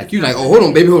just not. Like you like, hold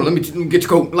on, baby, hold on, let me get your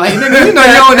coat. Like, nigga, you know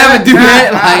you don't never do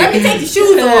that. Like, let me take your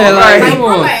shoes off. Come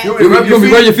on. You want me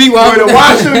to wear your feet while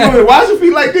I'm wash your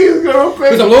feet like these, girl.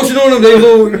 Put some lotion on them. They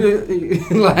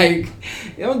little like.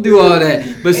 Don't do all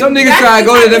that. But some niggas try to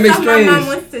go to them extremes. My mom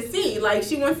wants to see. Like,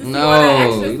 she wants to see all that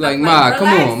extra stuff. Like, Ma,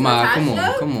 come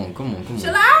on.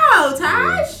 Chill out,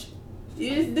 Tosh.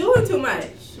 You're just doing too much.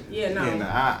 Yeah, no.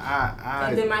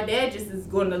 And then my dad just is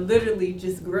going to literally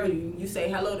just grill you. You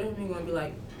say hello to him, he's going to be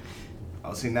like,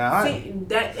 oh, see, now and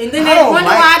then they wonder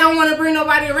why I don't want to bring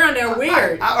nobody around. They're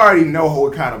weird. I already know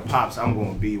what kind of pops I'm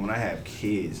going to be when I have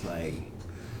kids. Like,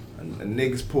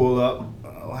 niggas pull up.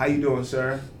 How you doing,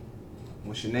 sir?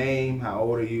 What's your name? How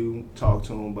old are you? Talk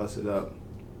to him, bust it up.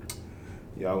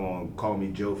 Y'all gonna call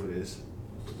me Joe for this.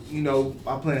 You know,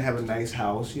 I plan to have a nice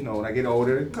house. You know, when I get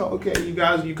older, okay, you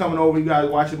coming over, you guys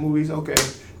watching movies? Okay,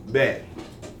 bet.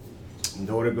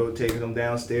 Daughter go taking them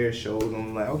downstairs, show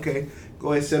them, like, okay,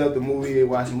 go ahead, set up the movie, they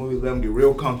watch the movie, let them get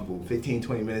real comfortable. 15,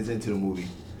 20 minutes into the movie.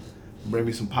 Bring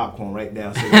me some popcorn right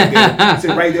down. Sit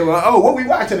right there. Oh, what we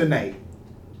watching tonight?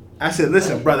 I said,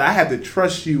 listen, brother, I have to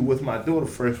trust you with my daughter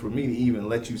first for me to even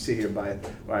let you sit here by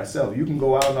yourself. You can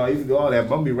go out and all, you can do all that,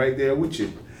 but I'm be right there with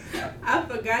you. I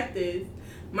forgot this.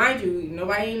 Mind you,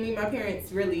 nobody ain't meet my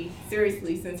parents really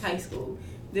seriously since high school.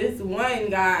 This one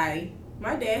guy,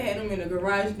 my dad had him in the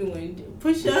garage doing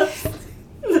push-ups,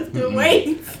 lifting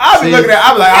weights. I'll be looking at.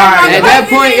 I'm like, all right. At that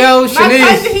point, yo, My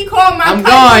cousin, he called my I'm cousin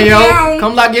gone, yo. down.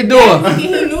 Come lock your door. He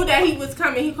knew that he was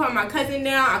coming. He called my cousin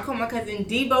down. I called my cousin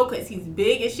Debo because he's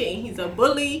big as shit and he's a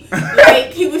bully.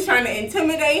 Like, he was trying to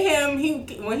intimidate him.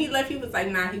 When he left, he was like,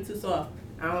 nah, he too soft.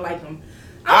 I don't like him.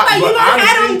 I'm like, you don't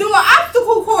have him do an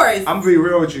obstacle course. I'm gonna be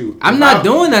real with you. I'm not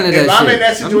doing none of that shit. If I'm in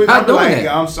that situation, I'm I'm like,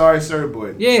 that. I'm sorry, sir,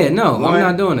 but yeah, no, I'm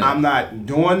not doing that. I'm not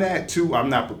doing that. Two, I'm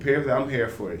not prepared for that. I'm here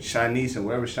for it. Shanice and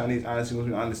whatever Shanice honestly wants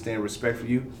me to understand respect for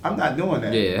you. I'm not doing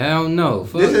that. Yeah, hell no.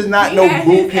 Fuck. This is not he no had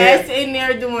boot his ass camp. in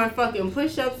there doing fucking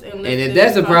push-ups and if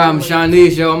that's the problem,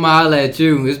 Shanice, yo, I'ma holler at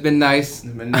you. It's been nice.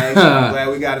 It's been nice. I'm glad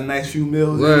we got a nice few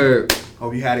meals. Word.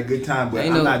 Hope you had a good time, but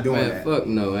I'm not doing that. Fuck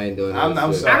no, I ain't doing that.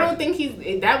 I'm sorry. I don't think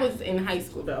that was in high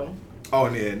school though. Oh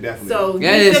yeah, definitely. So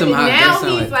yeah, it is some hot. now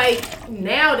he's like,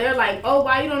 now they're like, oh,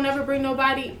 why you don't ever bring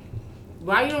nobody?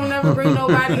 Why you don't ever bring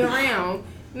nobody around?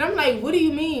 And I'm like, what do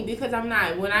you mean? Because I'm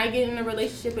not. When I get in a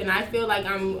relationship and I feel like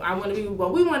I want to be,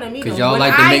 well, we want to meet him. Because y'all when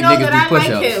like to make niggas do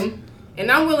push-ups. Like him,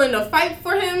 and I'm willing to fight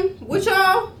for him with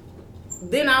y'all,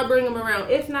 then I'll bring him around.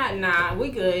 If not, nah, we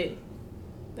good.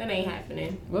 That ain't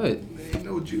happening. What? Ain't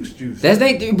no juice. That's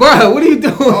ain't, bro. What are you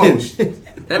doing? Oh,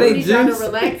 that ain't trying to juice.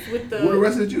 relax with the. Where the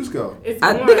rest of the juice go?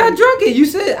 I think I drunk it. You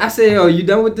said. I said, "Oh, you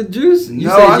done with the juice?" You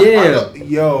No, said, "Yeah."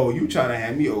 Yo, you trying to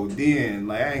have me ODing?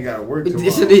 Like I ain't got to work tomorrow.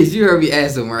 Shanice, you heard me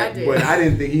ask him, right? I did. But I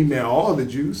didn't think he meant all the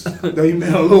juice. Though he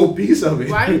meant a little piece of it.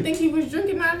 Why do you think he was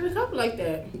drinking out of the cup like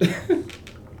that?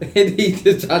 And he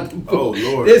just tried to pour. Oh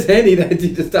Lord! This Henny that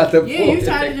he just started to pour. Yeah, you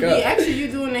trying to be extra. You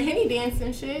doing the Henny dance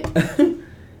and shit.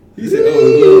 He said, "Oh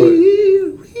Lord."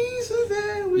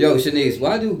 Yo, Shanice,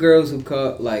 why do girls who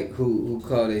call who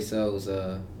call themselves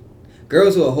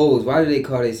girls who are hoes? Why do they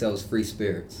call themselves free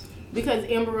spirits? Because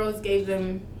Amber Rose gave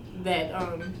them that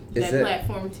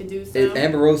platform to do so. Is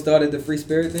Amber Rose started the free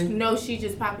spirit thing? No, she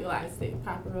just popularized it,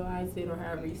 or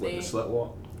however you say The it. slut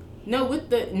walk. No, with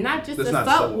the not just That's the not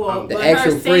slut slut walk, walk. The but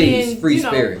actual her saying, free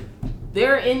spirit.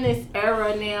 They're in this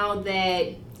era now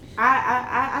that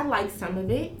I like some of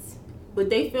it, but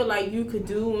they feel like you could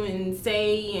do and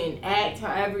say and act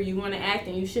however you want to act,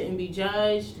 and you shouldn't be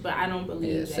judged. But I don't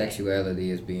believe that.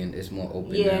 Sexuality is more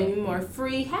open. Yeah, now. you're more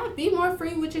free. Be more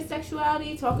free with your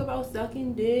sexuality. Talk about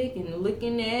sucking dick and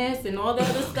licking ass and all that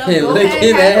other stuff. Go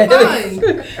ahead, have fun.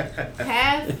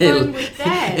 Have fun with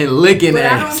that. And licking but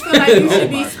ass. I don't feel like you should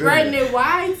be spreading it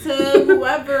wide to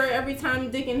whoever every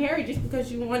time Dick and Harry just because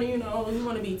you want to, you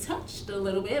want to be touched a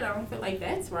little bit. I don't feel like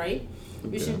that's right.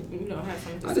 You should, have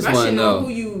some discretion on who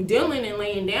you dealing and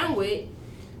laying down with.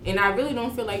 And I really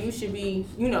don't feel like you should be,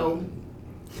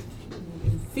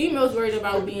 females worried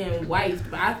about being wifed,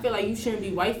 but I feel like you shouldn't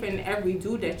be wifing every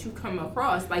dude that you come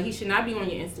across. Like, he should not be on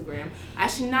your Instagram. I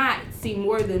should not see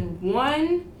more than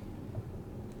one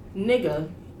nigga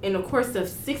in the course of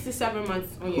 6 to 7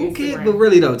 months on your Instagram. Who cares? But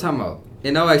really though, time out.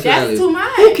 In all actuality, that's too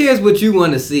much. Who cares what you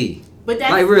want to see? But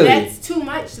that's too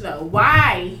much though.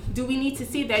 Why do we need to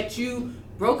see that you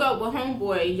broke up with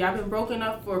homeboy? Y'all been broken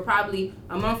up for probably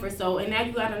a month or so, and now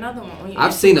you got another one on your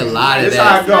I've seen a lot of that.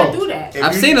 that. That's how I go. Do that.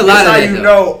 I've seen a lot of that. That's how you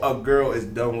know a girl is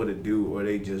done with a dude or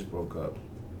they just broke up.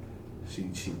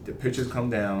 The pictures come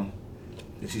down,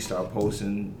 and she start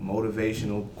posting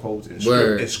motivational quotes and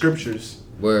scriptures.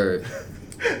 Word.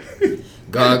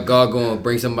 God gonna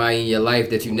bring somebody in your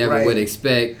life that you never would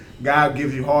expect. God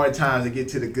gives you hard times to get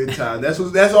to the good times. That's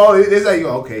all. It's like,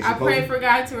 okay. I pray for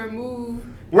God to remove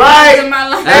in my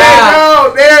life.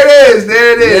 There it is.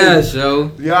 Yeah,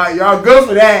 show. Y'all good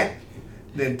for that.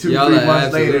 Then 2-3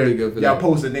 months later, y'all that.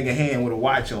 Post a nigga hand with a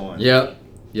watch on. Yep.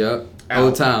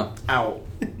 Whole time. Out.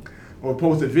 Or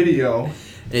post a video.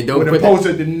 And don't put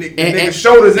the nigga's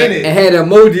shoulders in it. And had an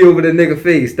emoji over the nigga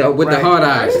face though, with the hard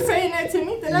eyes. Are you saying that to me?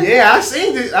 Yeah, I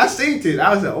seen it.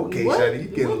 I was like, okay, Shani, you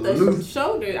get loose.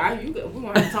 Shoulder. We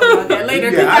want to talk about that later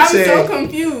because I'm so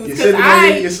confused.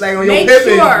 Because you're slang on your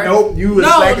pippin. Nope, you was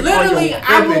slacking on your pippin.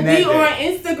 I will be on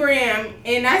Instagram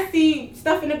and I see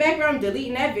stuff in the background. I'm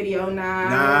deleting that video. Nah. I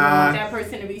don't want that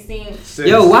person to be seen.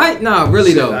 Yo, why? Nah,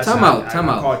 really though. Time out. I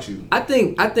caught you. I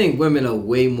think women are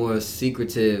way more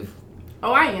secretive.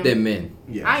 Oh, I am. Than men.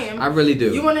 Yes. I am. I really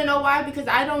do. You want to know why? Because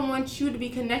I don't want you to be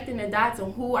connecting the dots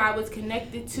on who I was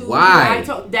connected to. Why?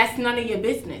 That's none of your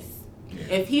business.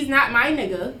 Yeah. If he's not my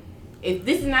nigga, If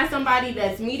this is not somebody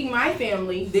that's meeting my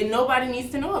family, then nobody needs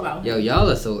to know about him. Yo, y'all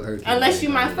are so irky. Unless you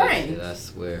my friend. Shit, I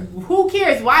swear. Who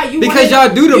cares? Why you? Because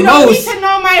y'all do the most. You don't need to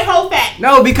know my whole fact.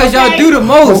 No, because y'all do the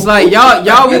most. Like y'all.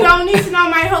 You don't need to know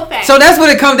my whole fact. So that's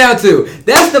what it comes down to.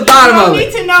 That's the bottom of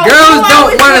it. Girls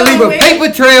don't want to leave a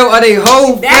paper trail of their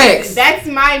whole facts. That's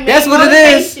my main That's what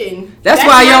motivation. it is. That's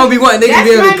why y'all be wanting niggas to be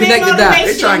able to connect the dots.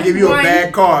 They trying to give you a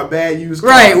bad car, bad used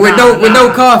car. Right, with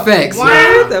no car facts. One,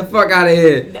 Get the fuck out of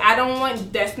here. I don't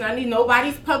want, that's not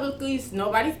nobody's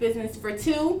business. For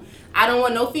two, I don't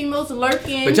want no females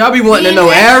lurking. But y'all be wanting to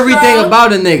know everything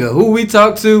about a nigga. Who we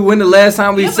talked to, when the last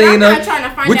time we seen her,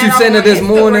 what you sent her this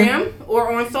morning.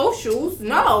 Or on socials.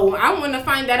 No, I want to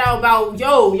find that out about,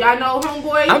 y'all know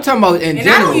homeboy. I'm talking about in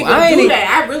general. I don't even do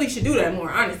that. I really should do that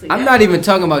more, honestly. I'm not even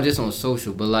talking about just on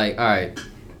social, but like, all right.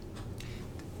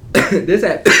 This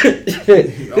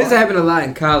happened a lot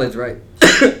in college, right?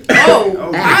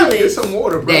 College. Get some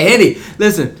water, bro. Yeah, Henny.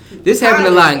 Listen, this happened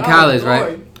a lot in college,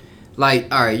 right?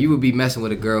 Like, all right, you would be messing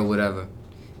with a girl, whatever.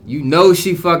 You know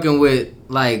she fucking with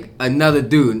like another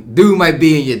dude. Dude might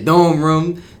be in your dorm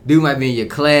room. Dude might be in your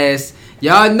class.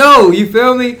 Y'all know, you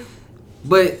feel me?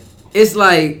 But it's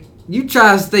like you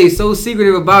try to stay so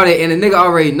secretive about it, and the nigga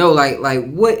already know. Like,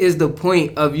 what is the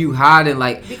point of you hiding?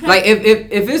 Like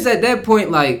if it's at that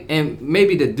point, like, and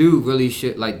maybe the dude really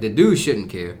should, like, the dude shouldn't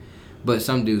care, but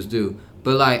some dudes do.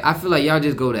 But like, I feel like y'all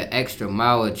just go the extra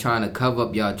mile of trying to cover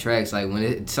up y'all tracks. Like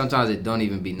when sometimes it don't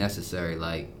even be necessary.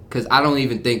 Like, cause I don't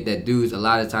even think that dudes a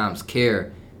lot of times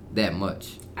care that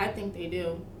much. I think they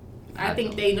do. I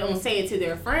think they don't say it to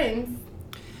their friends.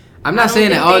 I'm not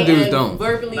saying that all dudes don't.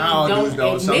 Verbally don't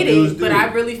admit it, but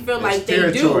I really feel like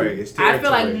they do. I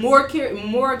feel like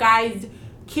more guys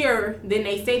care than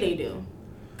they say they do.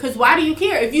 Because why do you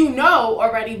care? If you know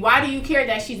already, why do you care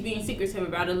that she's being secretive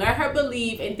about it? Let her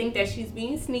believe and think that she's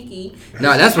being sneaky.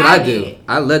 No, that's what I do.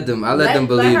 I let them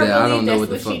believe that I don't know what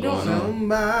the fuck going on.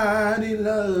 Somebody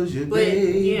loves you, but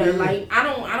baby. yeah, like I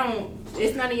don't.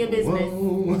 It's none of your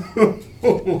business.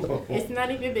 It's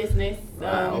none of your business.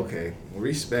 Okay.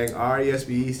 Respect.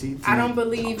 RESPECT. I don't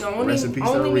believe the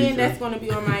only man that's going to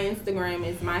be on my Instagram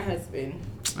is my husband.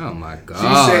 Oh my god.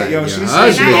 She said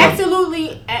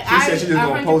she's just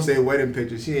gonna post their wedding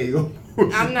picture. She ain't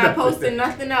gonna. I'm not posting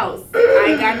nothing else. I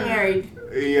ain't got married.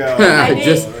 Yeah.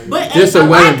 just a a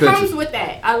wedding picture. lot comes with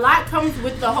that. A lot comes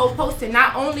with the whole posting.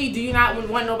 Not only do you not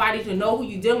want nobody to know who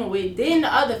you're dealing with, then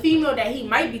the other female that he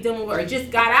might be dealing with or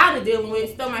just got out of dealing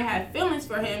with still might have feelings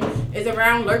for him is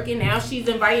around lurking. Now she's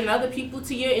inviting other people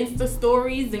to your Insta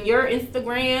stories and your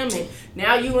Instagram, and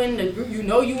now you in the group. You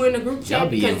know you in the group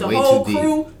chat because the whole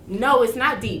crew. No, it's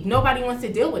not deep. Nobody wants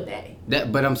to deal with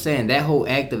that. But I'm saying that whole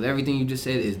act of everything you just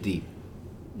said is deep.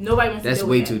 Nobody wants to deal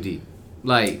with that. That's way too deep.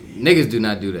 Like, niggas do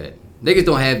not do that. Niggas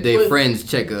don't have their friends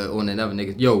check on another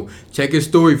nigga. Yo, check his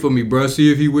story for me, bro.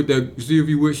 See if he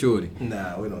with shorty.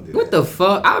 Nah, we don't do that. What the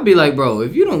fuck? I'll be like, bro,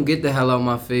 if you don't get the hell out of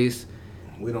my face.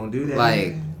 We don't do that.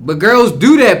 Like, but girls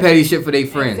do that petty shit for their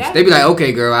friends. Exactly. They be like,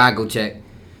 okay, girl, I go check.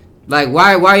 Like,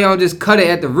 why y'all just cut it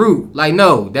at the root? Like,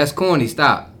 no, that's corny.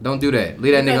 Stop. Don't do that.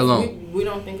 Leave that nigga alone. We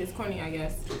don't think it's corny, I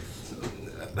guess.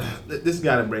 This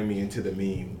got to bring me into the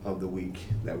meme of the week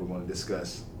that we're going to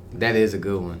discuss. That is a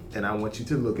good one. And I want you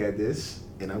to look at this,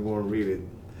 and I'm going to read it.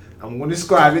 I'm going to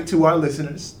describe it to our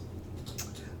listeners.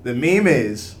 The meme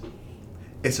is,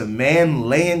 it's a man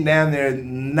laying down there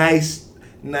nice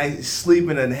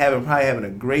sleeping and probably having a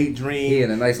great dream. Yeah,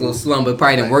 in a nice little slumber.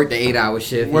 Probably didn't work the 8-hour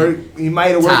shift. He might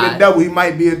have worked a double. He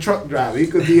might be a truck driver. He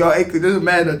could be. It doesn't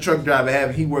matter a truck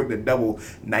driver he worked a double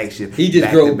night shift. He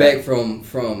just drove back from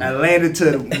Atlanta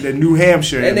to the New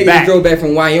Hampshire. That nigga just drove back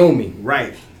from Wyoming.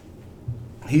 Right.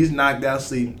 He's knocked out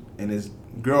sleep, and his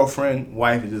girlfriend,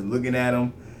 wife, is just looking at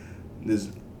him, just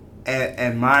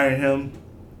admiring him.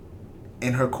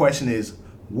 And her question is,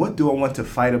 "What do I want to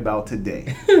fight about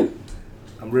today?"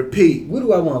 Repeat. What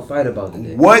do I want to fight about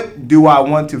today? What do I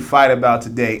want to fight about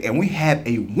today? And we have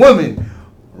a woman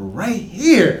right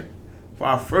here for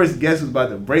our first guest who's about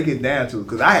to break it down to,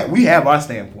 because we have our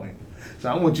standpoint. So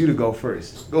I want you to go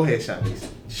first. Go ahead, Shanice.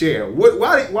 Share.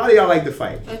 Why do y'all like to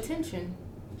fight? Attention.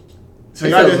 So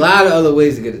there's a lot of other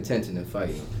ways to get attention than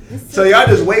fighting. So y'all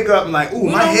just wake up and like, ooh,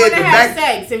 my head. We don't want to have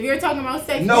sex. If you're talking about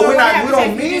sex, no, we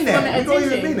don't mean that. We don't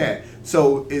even mean that.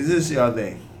 So is this y'all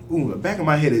thing? Ooh, the back of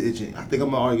my head is itching. I think I'm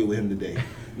gonna argue with him today.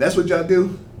 That's what y'all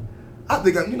do. I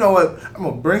think you know what? I'm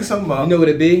gonna bring something up. You know what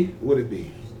it be? What it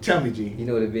be? Tell me, G. You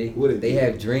know what it be? What it be? They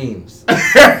have dreams.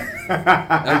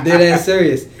 I'm dead ass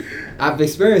serious. I've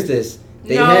experienced this.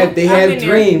 They have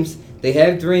dreams. They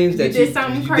have dreams that you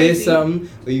did something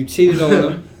or you cheated on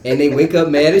them, and they wake up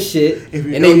mad as shit.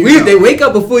 And they wake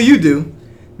up before you do.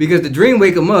 Because the dream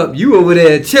wake him up. You over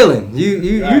there chilling.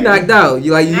 You knocked out.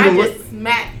 You like you. I just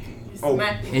smacked.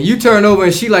 And you turn over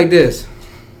and she like this.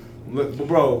 Look,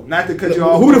 bro, not to cut you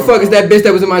off. Who the fuck is that bitch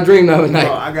that was in my dream the other night?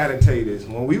 Bro, I gotta tell you this.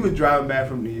 When we was driving back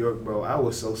from New York, bro, I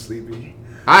was so sleepy.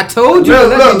 I told you to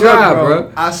let me drive,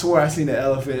 bro. I swear I seen the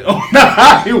elephant on the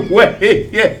highway.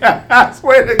 Yeah, I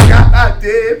swear to God I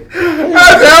did.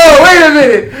 I said, oh, wait a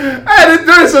minute. I had to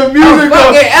turn some music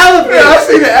on. Elephant. Yeah, I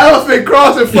seen the elephant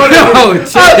cross in front of me. I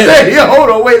said, yo, hold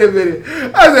on, wait a minute.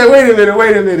 I said, wait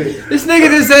a minute. This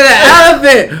nigga just said an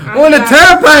elephant on the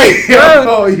turnpike.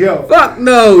 Yo. Fuck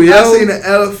no, yo. I seen the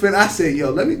elephant. I said,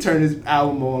 yo, let me turn this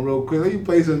album on real quick. Let me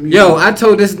play some music. Yo, I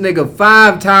told this nigga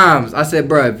 5 times. I said,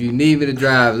 bro, if you need me to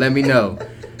drive, let me know.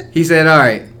 He said, all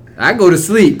right. I go to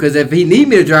sleep because if he need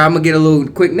me to drive, I'm going to get a little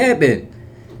quick nap in.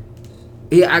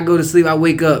 I go to sleep. I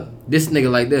wake up. This nigga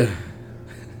like this.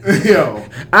 Yo.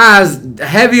 Eyes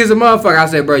heavy as a motherfucker. I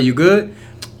said, bro, you good?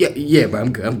 Yeah, bro,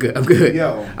 I'm good. Yo.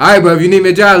 All right, bro, if you need me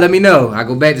to drive, let me know. I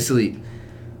go back to sleep.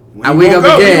 I wake up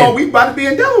again. We about to be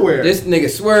in Delaware. This nigga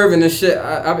swerving and shit.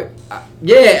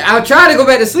 I'll try to go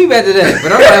back to sleep after that,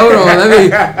 but I'm like, hold on,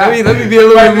 let me be a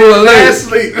little bit more alert.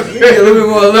 Sleep. Let me be a little bit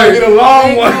more alert. Get a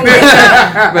long one.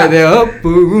 Right there, up,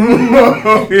 boom.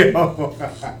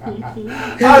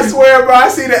 I swear, bro, I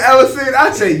see the elephant.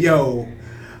 I say, yo.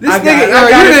 This nigga,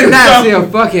 you did not see a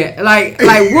fucking like.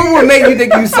 What would make you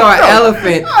think you saw an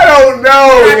elephant? I don't know.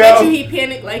 I bet you he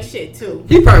panicked like shit too.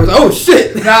 He probably was, oh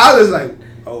shit. Nah, I was like,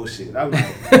 oh shit. I was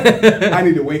like, I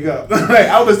need to wake up. Like,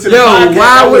 I was to the Yo, podcast,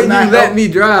 why wouldn't you let me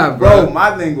drive, bro?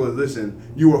 My thing was,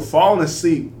 listen, you were falling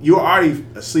asleep. You were already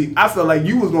asleep. I felt like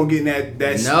you was gonna get in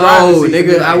that No,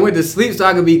 nigga, like, I went to sleep so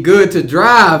I could be good to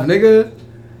drive, nigga.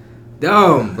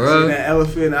 Dumb, bro. Seen that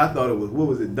elephant, I thought it was, what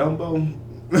was it, Dumbo?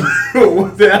 What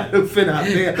was that elephant out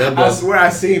there? Dumbo. I swear I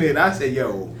seen it. I said,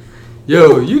 yo,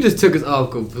 you just took us off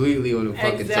completely on the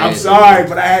fucking tangent. I'm sorry,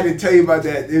 but I had to tell you about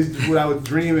that. This is what I was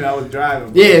dreaming. I was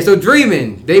driving. Bro. Yeah, so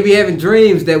dreaming. They be having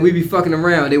dreams that we be fucking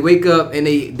around. They wake up and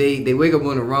they wake up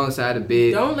on the wrong side of the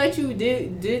bed. Don't let you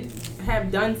did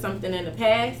have done something in the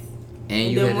past.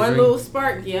 And you then had one dream? Little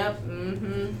spark, yep.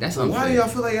 Mm-hmm. That's so why do y'all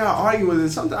feel like y'all argue with it?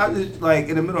 Sometimes I just like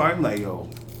in the middle. I'm like, yo,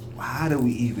 how do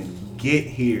we even get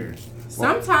here?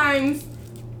 Sometimes,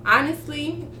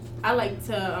 honestly, I like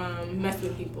to mess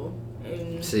with people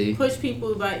and push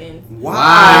people's buttons.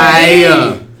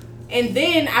 Why? And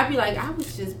then I'd be like, I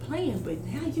was just playing, but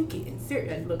now you getting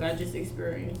serious. Look, I just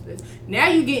experienced this. Now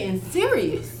you getting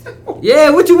serious. Yeah,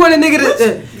 what you want a nigga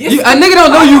to... a nigga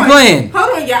don't know you playing.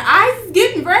 Hold on, your eyes is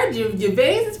getting red. Your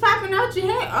veins is popping out your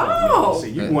head. Oh. So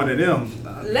you one of them.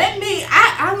 Let me...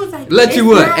 I was like... Let you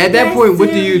what? At that point, what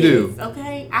do you do?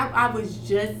 Okay? I was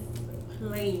just...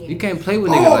 playing. You can't play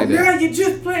with niggas like that. Oh, girl, you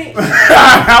just playing.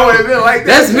 I would have been like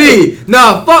that. That's me.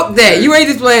 Nah, fuck that. You ain't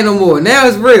just playing no more. Now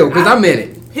it's real, because I'm in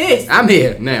it. Pissed. I'm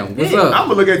here now. What's up? I'm going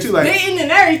to look at you like... Bitten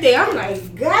and everything. I'm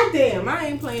like, goddamn, I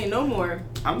ain't playing no more.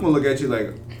 I'm going to look at you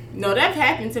like... No, that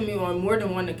happened to me on more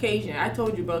than one occasion. I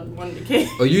told you about one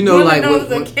occasion. Oh, you know, like,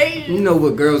 you know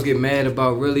what girls get mad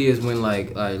about really is when,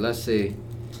 like let's say,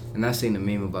 and I seen a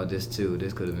meme about this too.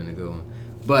 This could have been a good one.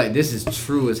 But this is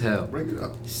true as hell. Break it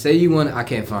up. Say you want... I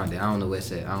can't find it. I don't know where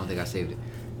it's at. I don't think I saved it.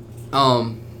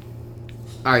 All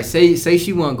right, say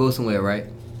she want to go somewhere, right?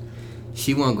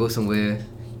 She want to go somewhere.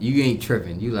 You ain't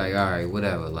tripping. You like, all right,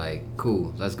 whatever. Like,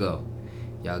 cool, let's go.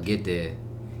 Y'all get there.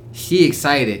 She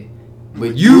excited.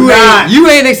 But you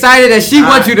ain't excited as she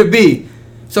wants you to be.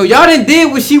 So y'all done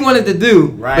did what she wanted to do.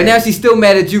 Right. But now she's still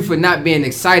mad at you for not being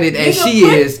excited as she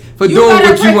is for doing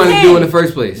what you wanted to do in the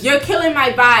first place. You're killing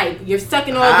my vibe. You're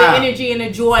sucking all the energy and the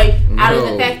joy out of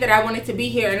the fact that I wanted to be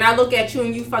here. And I look at you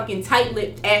and you fucking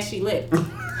tight-lipped, ashy lipped.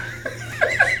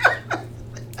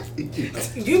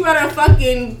 You better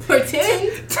fucking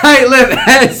pretend. Tight-lipped,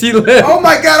 ashy lipped. Oh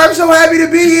my God, I'm so happy to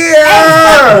be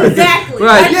here. Exactly.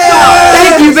 Right. Yeah.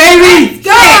 Thank you, baby. Let's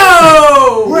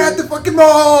go. We're at the fucking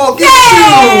mall. Get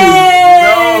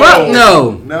you. Fuck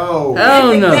no. No.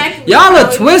 Hell no. Exactly y'all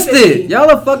are twisted. Y'all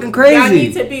are fucking crazy. Y'all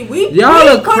need to be. Y'all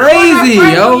are crazy,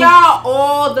 yo. Y'all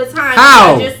all the time.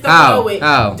 How? Just know it.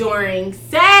 How? During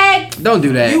sex. Don't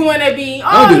do that. You want to be.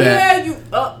 Don't do that.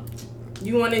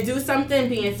 You want to do something,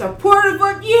 being supportive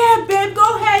of, yeah, babe,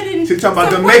 go ahead and... She's talking about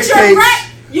the mixtapes.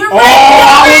 You're right.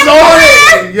 I was on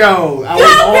it. Yo, I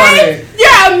was on it.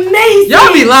 You're amazing. Y'all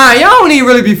be lying. Y'all don't even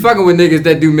really be fucking with niggas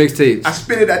that do mixtapes. I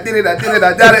spit it, I did it, I did it.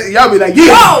 Y'all be like, yeah.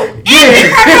 Yo, and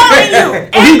promoting you.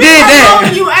 He did that.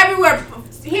 Promoting you everywhere.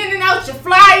 Handing out your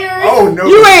flyers. Oh, no.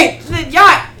 You ain't...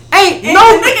 Y'all... Ain't and no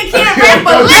nigga can't rap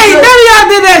a lick. Ain't none of y'all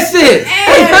did that shit.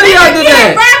 Ain't none of y'all did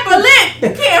that. You can't rap a lick.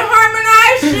 You can't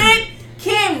harmonize shit.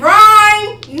 Can't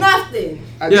rhyme. Nothing.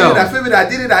 I did it, I flipped it, I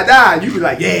did it, I died. You be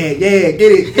like, yeah, get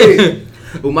it.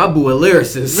 Well, my boy a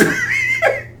lyricist.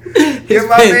 Get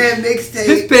my man mixtape.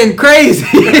 It's been crazy.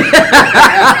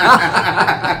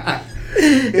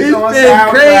 It's on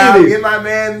SoundCloud. Get my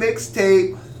man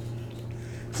mixtape.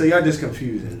 So y'all just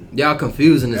confusing. Y'all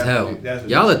confusing as hell.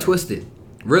 Y'all are twisted.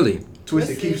 Really.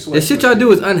 Twisted, keep sweating. The shit y'all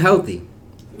do is unhealthy.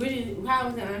 How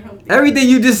was it unhealthy? Everything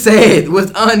you just said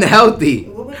was unhealthy.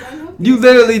 What was unhealthy? You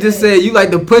literally just said you like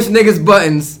to push niggas'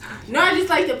 buttons. No, I just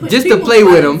like to push just to play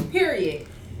with them. Period.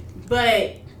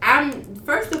 But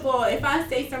first of all, if I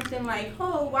say something like,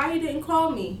 "Oh, why you didn't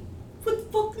call me?" What the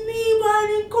fuck me? Why I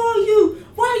didn't call you?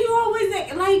 Why you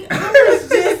always like? I was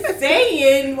just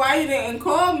saying why you didn't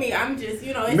call me. I'm just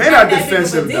it's men not are that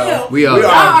defensive big of a deal. though. We are. Y'all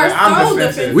are I'm so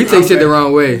defensive. We take shit the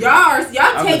wrong way. Y'all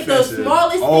take defensive. the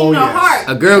smallest Oh, thing to yes.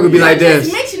 heart. A girl could be like Just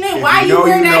this. mentioning why you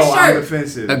wear that I'm shirt.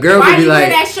 defensive. A girl Why could be you wear like,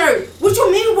 that shirt? What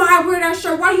you mean? Why I wear that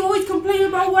shirt? Why you always complaining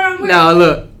about what I'm wearing? "No,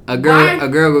 look." A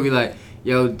girl could be like,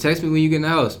 "Yo, text me when you get in the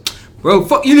house." Bro,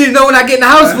 fuck, you need to know when I get in the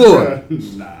house for.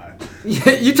 Nah.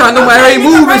 You trying to know where I ain't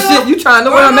move and shit. You trying to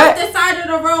know where I'm at. Run off the side of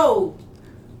the road.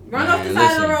 Run off the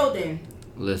side of the road then.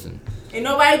 Listen. Ain't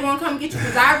nobody gonna come get you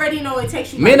because I already know it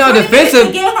takes you Men like are 20 minutes defensive.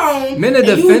 to get home. Men are and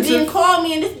defensive. You didn't call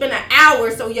me and it's been an hour,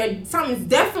 so something's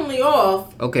definitely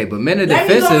off. Okay, but men are Let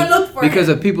me go and look defensive for because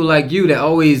him. of people like you that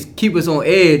always keep us on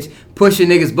edge, pushing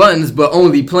niggas' buttons, but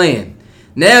only playing.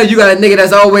 Now you got a nigga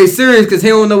that's always serious because he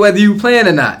don't know whether you playing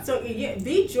or not. So yeah,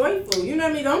 be joyful. You know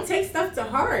what I mean? Don't take stuff to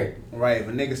heart. Right, if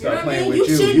a nigga start You know playing what I mean? with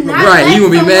you, should not Right, let you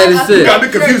gonna be mad as someone shit. You got me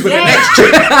confused with the affect next your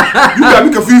chick. You got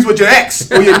me confused with your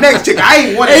ex or your next chick. I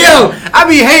ain't one of Hey them. yo, I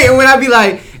be hating when I be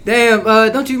like, "Damn,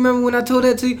 don't you remember when I told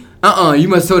that to you?" You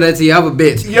must told that to you. I'm a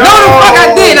bitch. Yo. No, the fuck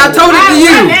I did. I told it to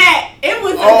you. It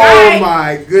was a Oh guy.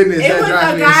 my goodness, It that was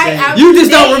drives a me guy insane. You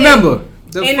just don't dating. remember.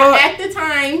 The And fuck? at the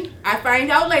time, I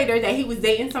find out later that he was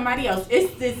dating somebody else.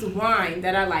 It's this wine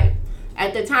that I like.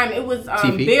 At the time, it was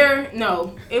TP? beer.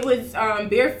 No, it was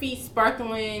Beer Feet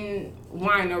sparkling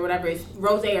wine or whatever. It's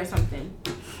rosé or something.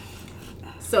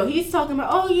 So he's talking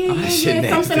about,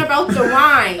 something about the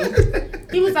wine.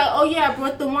 He was like, "Oh yeah, I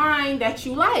brought the wine that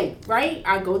you like, right?"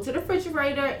 I go to the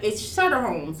refrigerator. It's Sutter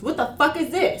Homes. What the fuck is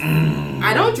this?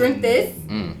 I don't drink this.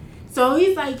 So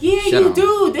he's like, "Yeah, you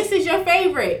do. This is your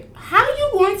favorite. How you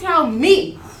going to tell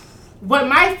me what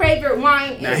my favorite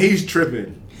wine is?" Now he's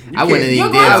tripping. I wouldn't You're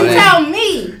even going to dare tell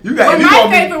me You got- what you my gonna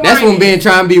be- favorite That's wine when being is.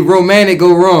 trying to be romantic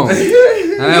go wrong.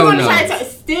 You're Hell going to no. try to tell.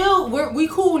 Still, we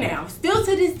cool now. Still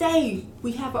to this day,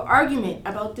 we have an argument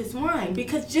about this wine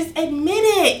because just admit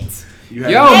it.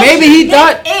 Yo, maybe he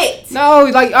thought. it. No,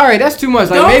 like, all right, that's too much.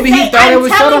 Like, Don't maybe he say- thought I'm it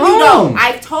was Sutter telling you though, Home.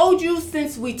 I've told you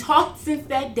since we talked since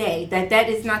that day that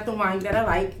is not the wine that I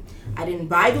like. I didn't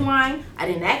buy the wine. I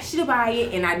didn't ask you to buy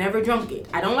it, and I never drunk it.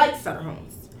 I don't like Sutter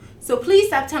Homes. So please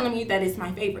stop telling me that it's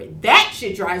my favorite. That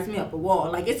shit drives me up a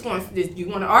wall. Like it's going. You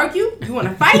want to argue? You want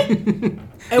to fight?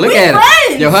 And Look we're at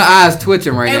friends. her. Yo, her eyes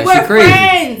twitching right And now. She we're crazy.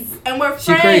 friends. And we're She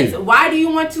friends. crazy. Why do you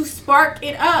want to spark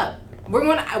it up?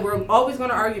 We're always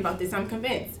gonna argue about this. I'm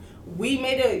convinced. We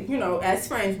made as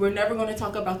friends, we're never gonna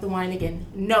talk about the wine again.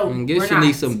 No, And give we're Shanice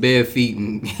not. some bare feet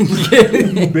and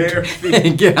Bare feet.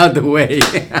 and get out the way.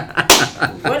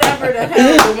 Whatever the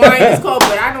hell the wine is called,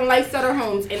 but I don't like Sutter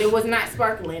Homes, and it was not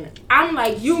sparkling. I'm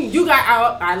like, you got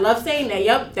out. I love saying that.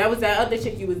 Yep, that was that other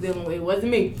chick you was dealing with. It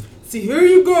wasn't me. See, here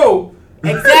you go.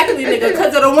 Exactly, nigga,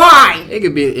 because of the wine. It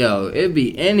could be, it'd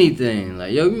be anything.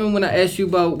 Like, yo, you remember when I asked you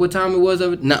about what time it was?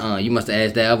 Nuh-uh, you must have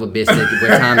asked that other bitch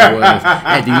what time it was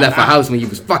after you left her house when you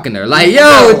was fucking her. Like,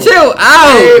 yo, chill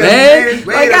out, man.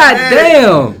 Like,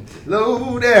 goddamn.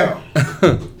 Slow down.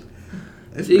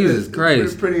 Jesus Christ.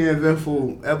 It's a pretty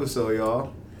eventful episode,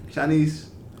 y'all. Shanice,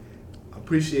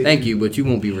 appreciate Thank you, but you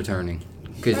won't be returning.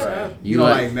 Because you don't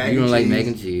don't like mac cheese.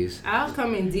 and cheese. I'll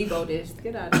come and Debo this.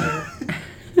 Get out of here.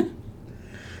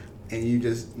 And you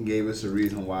just gave us a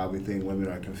reason why we think women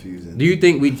are confusing. Do you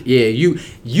think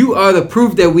you are the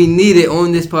proof that we needed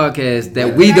on this podcast that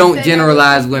What we did I don't say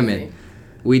generalize that was women.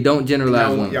 We don't generalize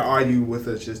women. You argue with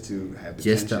us just to have attention.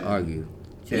 Just to argue.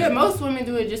 Yeah, most women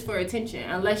do it just for attention,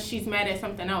 unless she's mad at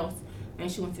something else and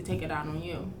she wants to take it out on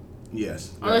you.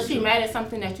 Yes. Unless she's mad at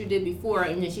something that you did before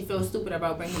and then she feels stupid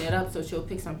about bringing it up, so she'll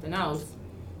pick something else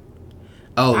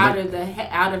out of the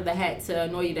hat to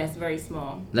annoy you. That's very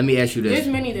small. Let me ask you this. There's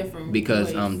many different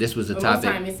because ways, this was a but topic.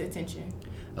 Most time it's attention.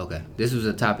 Okay, this was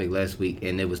a topic last week,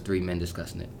 and there was 3 men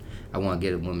discussing it. I want to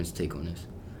get a woman's take on this.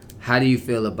 How do you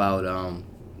feel about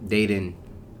dating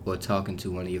or talking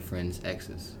to one of your friends'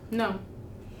 exes? No.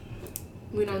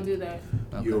 We don't do that.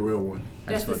 Okay. You're a real one.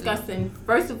 That's disgusting.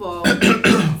 First of all,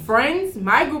 friends,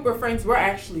 my group of friends, we're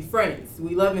actually friends.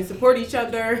 We love and support each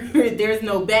other. There's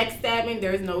no backstabbing.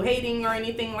 There's no hating or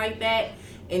anything like that.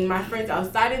 And my friends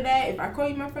outside of that, if I call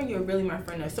you my friend, you're really my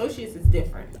friend. Associates is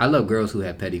different. I love girls who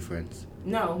have petty friends.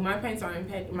 No, my friends aren't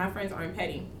petty. My friends aren't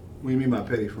petty. What do you mean by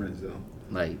petty friends, though?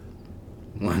 Like,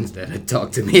 ones that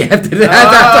talk to me after that.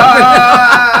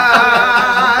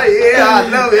 Yeah, I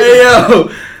love it. Hey, yo.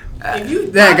 If you,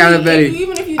 That kind of petty.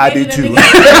 Even if you I do dated a too.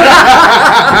 nigga-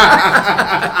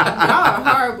 Y'all are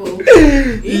horrible.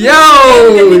 Even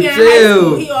Yo, if you dated a nigga in high chill.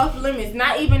 school, he off limits.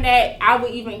 Not even that I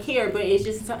would even care, but it's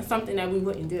just something that we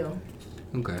wouldn't do.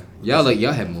 Okay. Y'all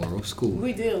have morals. Cool.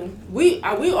 We do. We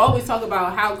always talk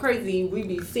about how crazy we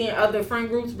be seeing other friend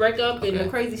groups break up and the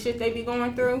crazy shit they be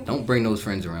going through. Don't bring those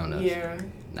friends around us. Yeah.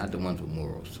 Not the ones with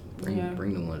morals. Bring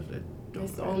the ones that don't.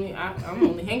 That's the only. I'm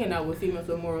only hanging out with females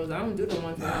with morals. I don't do the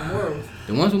ones with no morals.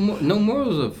 The ones with no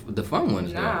morals are the fun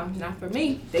ones. Nah, not for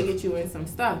me. They get you in some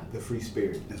stuff. The free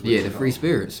spirit. Yeah, the free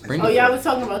spirits. Oh yeah, I was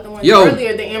talking about the ones Yo,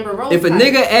 earlier. The Amber Rose. If a type.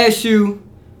 nigga asks you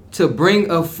to bring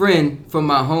a friend from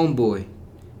my homeboy,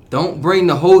 don't bring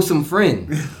the wholesome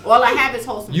friend. All I have is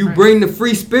wholesome. You friends. bring the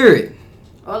free spirit.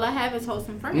 All I have is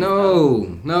wholesome friends.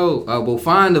 No. Well,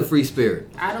 find the free spirit.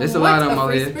 I don't There's want a lot of them out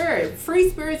free here. spirit. Free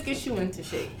spirits get you into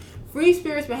shit. Free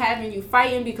spirits been having you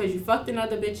fighting because you fucked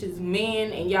another bitch's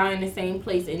man and y'all in the same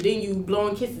place and then you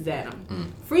blowing kisses at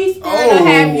him. Free spirit will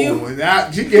have you. Now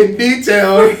you getting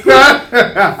detailed. Free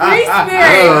spirit.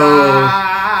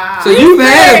 So you've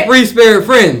had a free spirit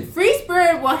friend. Free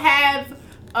spirit will have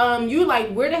you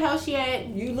like, where the hell she at?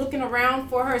 You looking around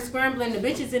for her, scrambling. The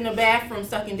bitches in the bathroom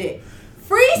sucking dick.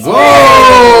 Free spirit.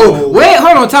 Whoa! Wait,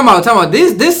 hold on. Time out.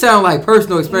 This sound like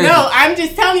personal experience. No, I'm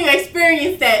just telling you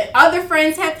experience that other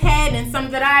friends have had and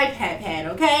some that I have had.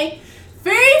 Okay,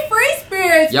 free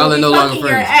spirits. Y'all will are be no longer fucking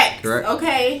friends, your ex, correct?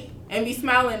 okay, and be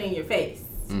smiling in your face.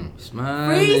 Smile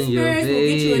Free in your spirits will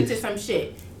get you face. into some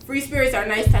shit. Free spirits are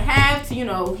nice to have to,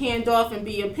 hand off and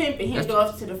be a pimp and hand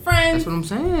off to the friends. That's what I'm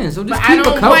saying. So But just I keep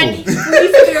don't a couple. want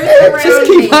free spirits around Just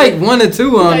keep me. like one or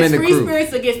two in the free crew.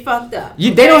 spirits will get fucked up.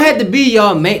 They don't have to be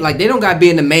y'all main. Like they don't got to be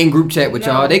in the main group chat with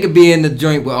y'all. They could be in the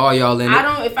joint with all y'all in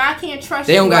it. If I can't trust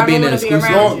They don't you, gotta I be in don't the want to be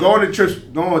exclusive. around you.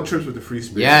 Go on trips with the free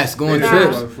spirit. Yes, go on They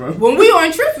trips. When we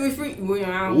on trips, we free.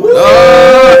 I don't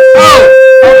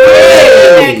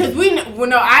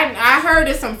because I heard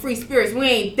of some free spirits. We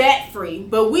ain't that free,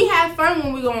 but we have fun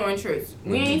when we go on trips.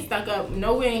 We ain't stuck up.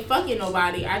 No, we ain't fucking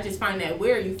nobody. I just find that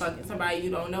weird. You fucking somebody you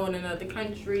don't know in another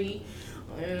country.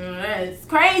 That's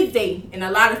crazy. And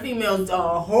a lot of females,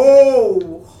 a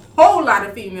whole lot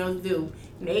of females do.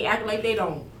 And they act like they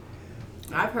don't.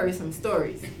 I've heard some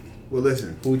stories. Well,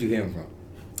 listen. Who'd you hear him from?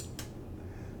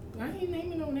 I ain't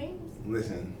naming no names.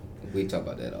 Listen. We talk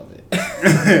about that all day.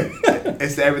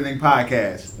 It's the Everything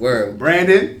Podcast. Word.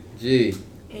 Brandon. G.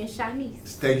 And Shanice.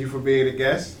 Thank you for being a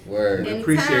guest. Word. We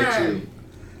appreciate Anytime. you.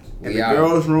 And the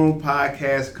Girls Room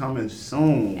Podcast coming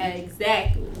soon.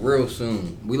 Exactly. Real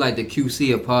soon. We like the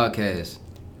QC of podcast.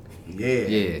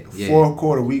 Yeah. Yeah. Fourth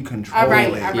quarter, we control All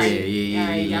right. it.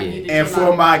 Yeah. Y'all need to And chill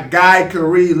for out. my guy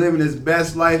Kharee living his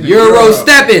best life in Euro Europe,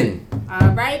 stepping. All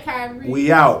right, Kharee.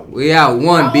 we out. We out. I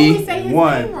One, always B. say his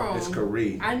One. name wrong. It's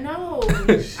Kharee. I know.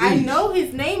 I know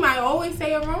his name. I always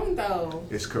say it wrong though.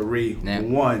 It's Kharee. Now-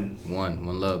 One. One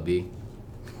love, B.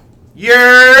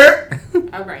 Yeah.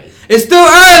 All right. It's still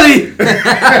early.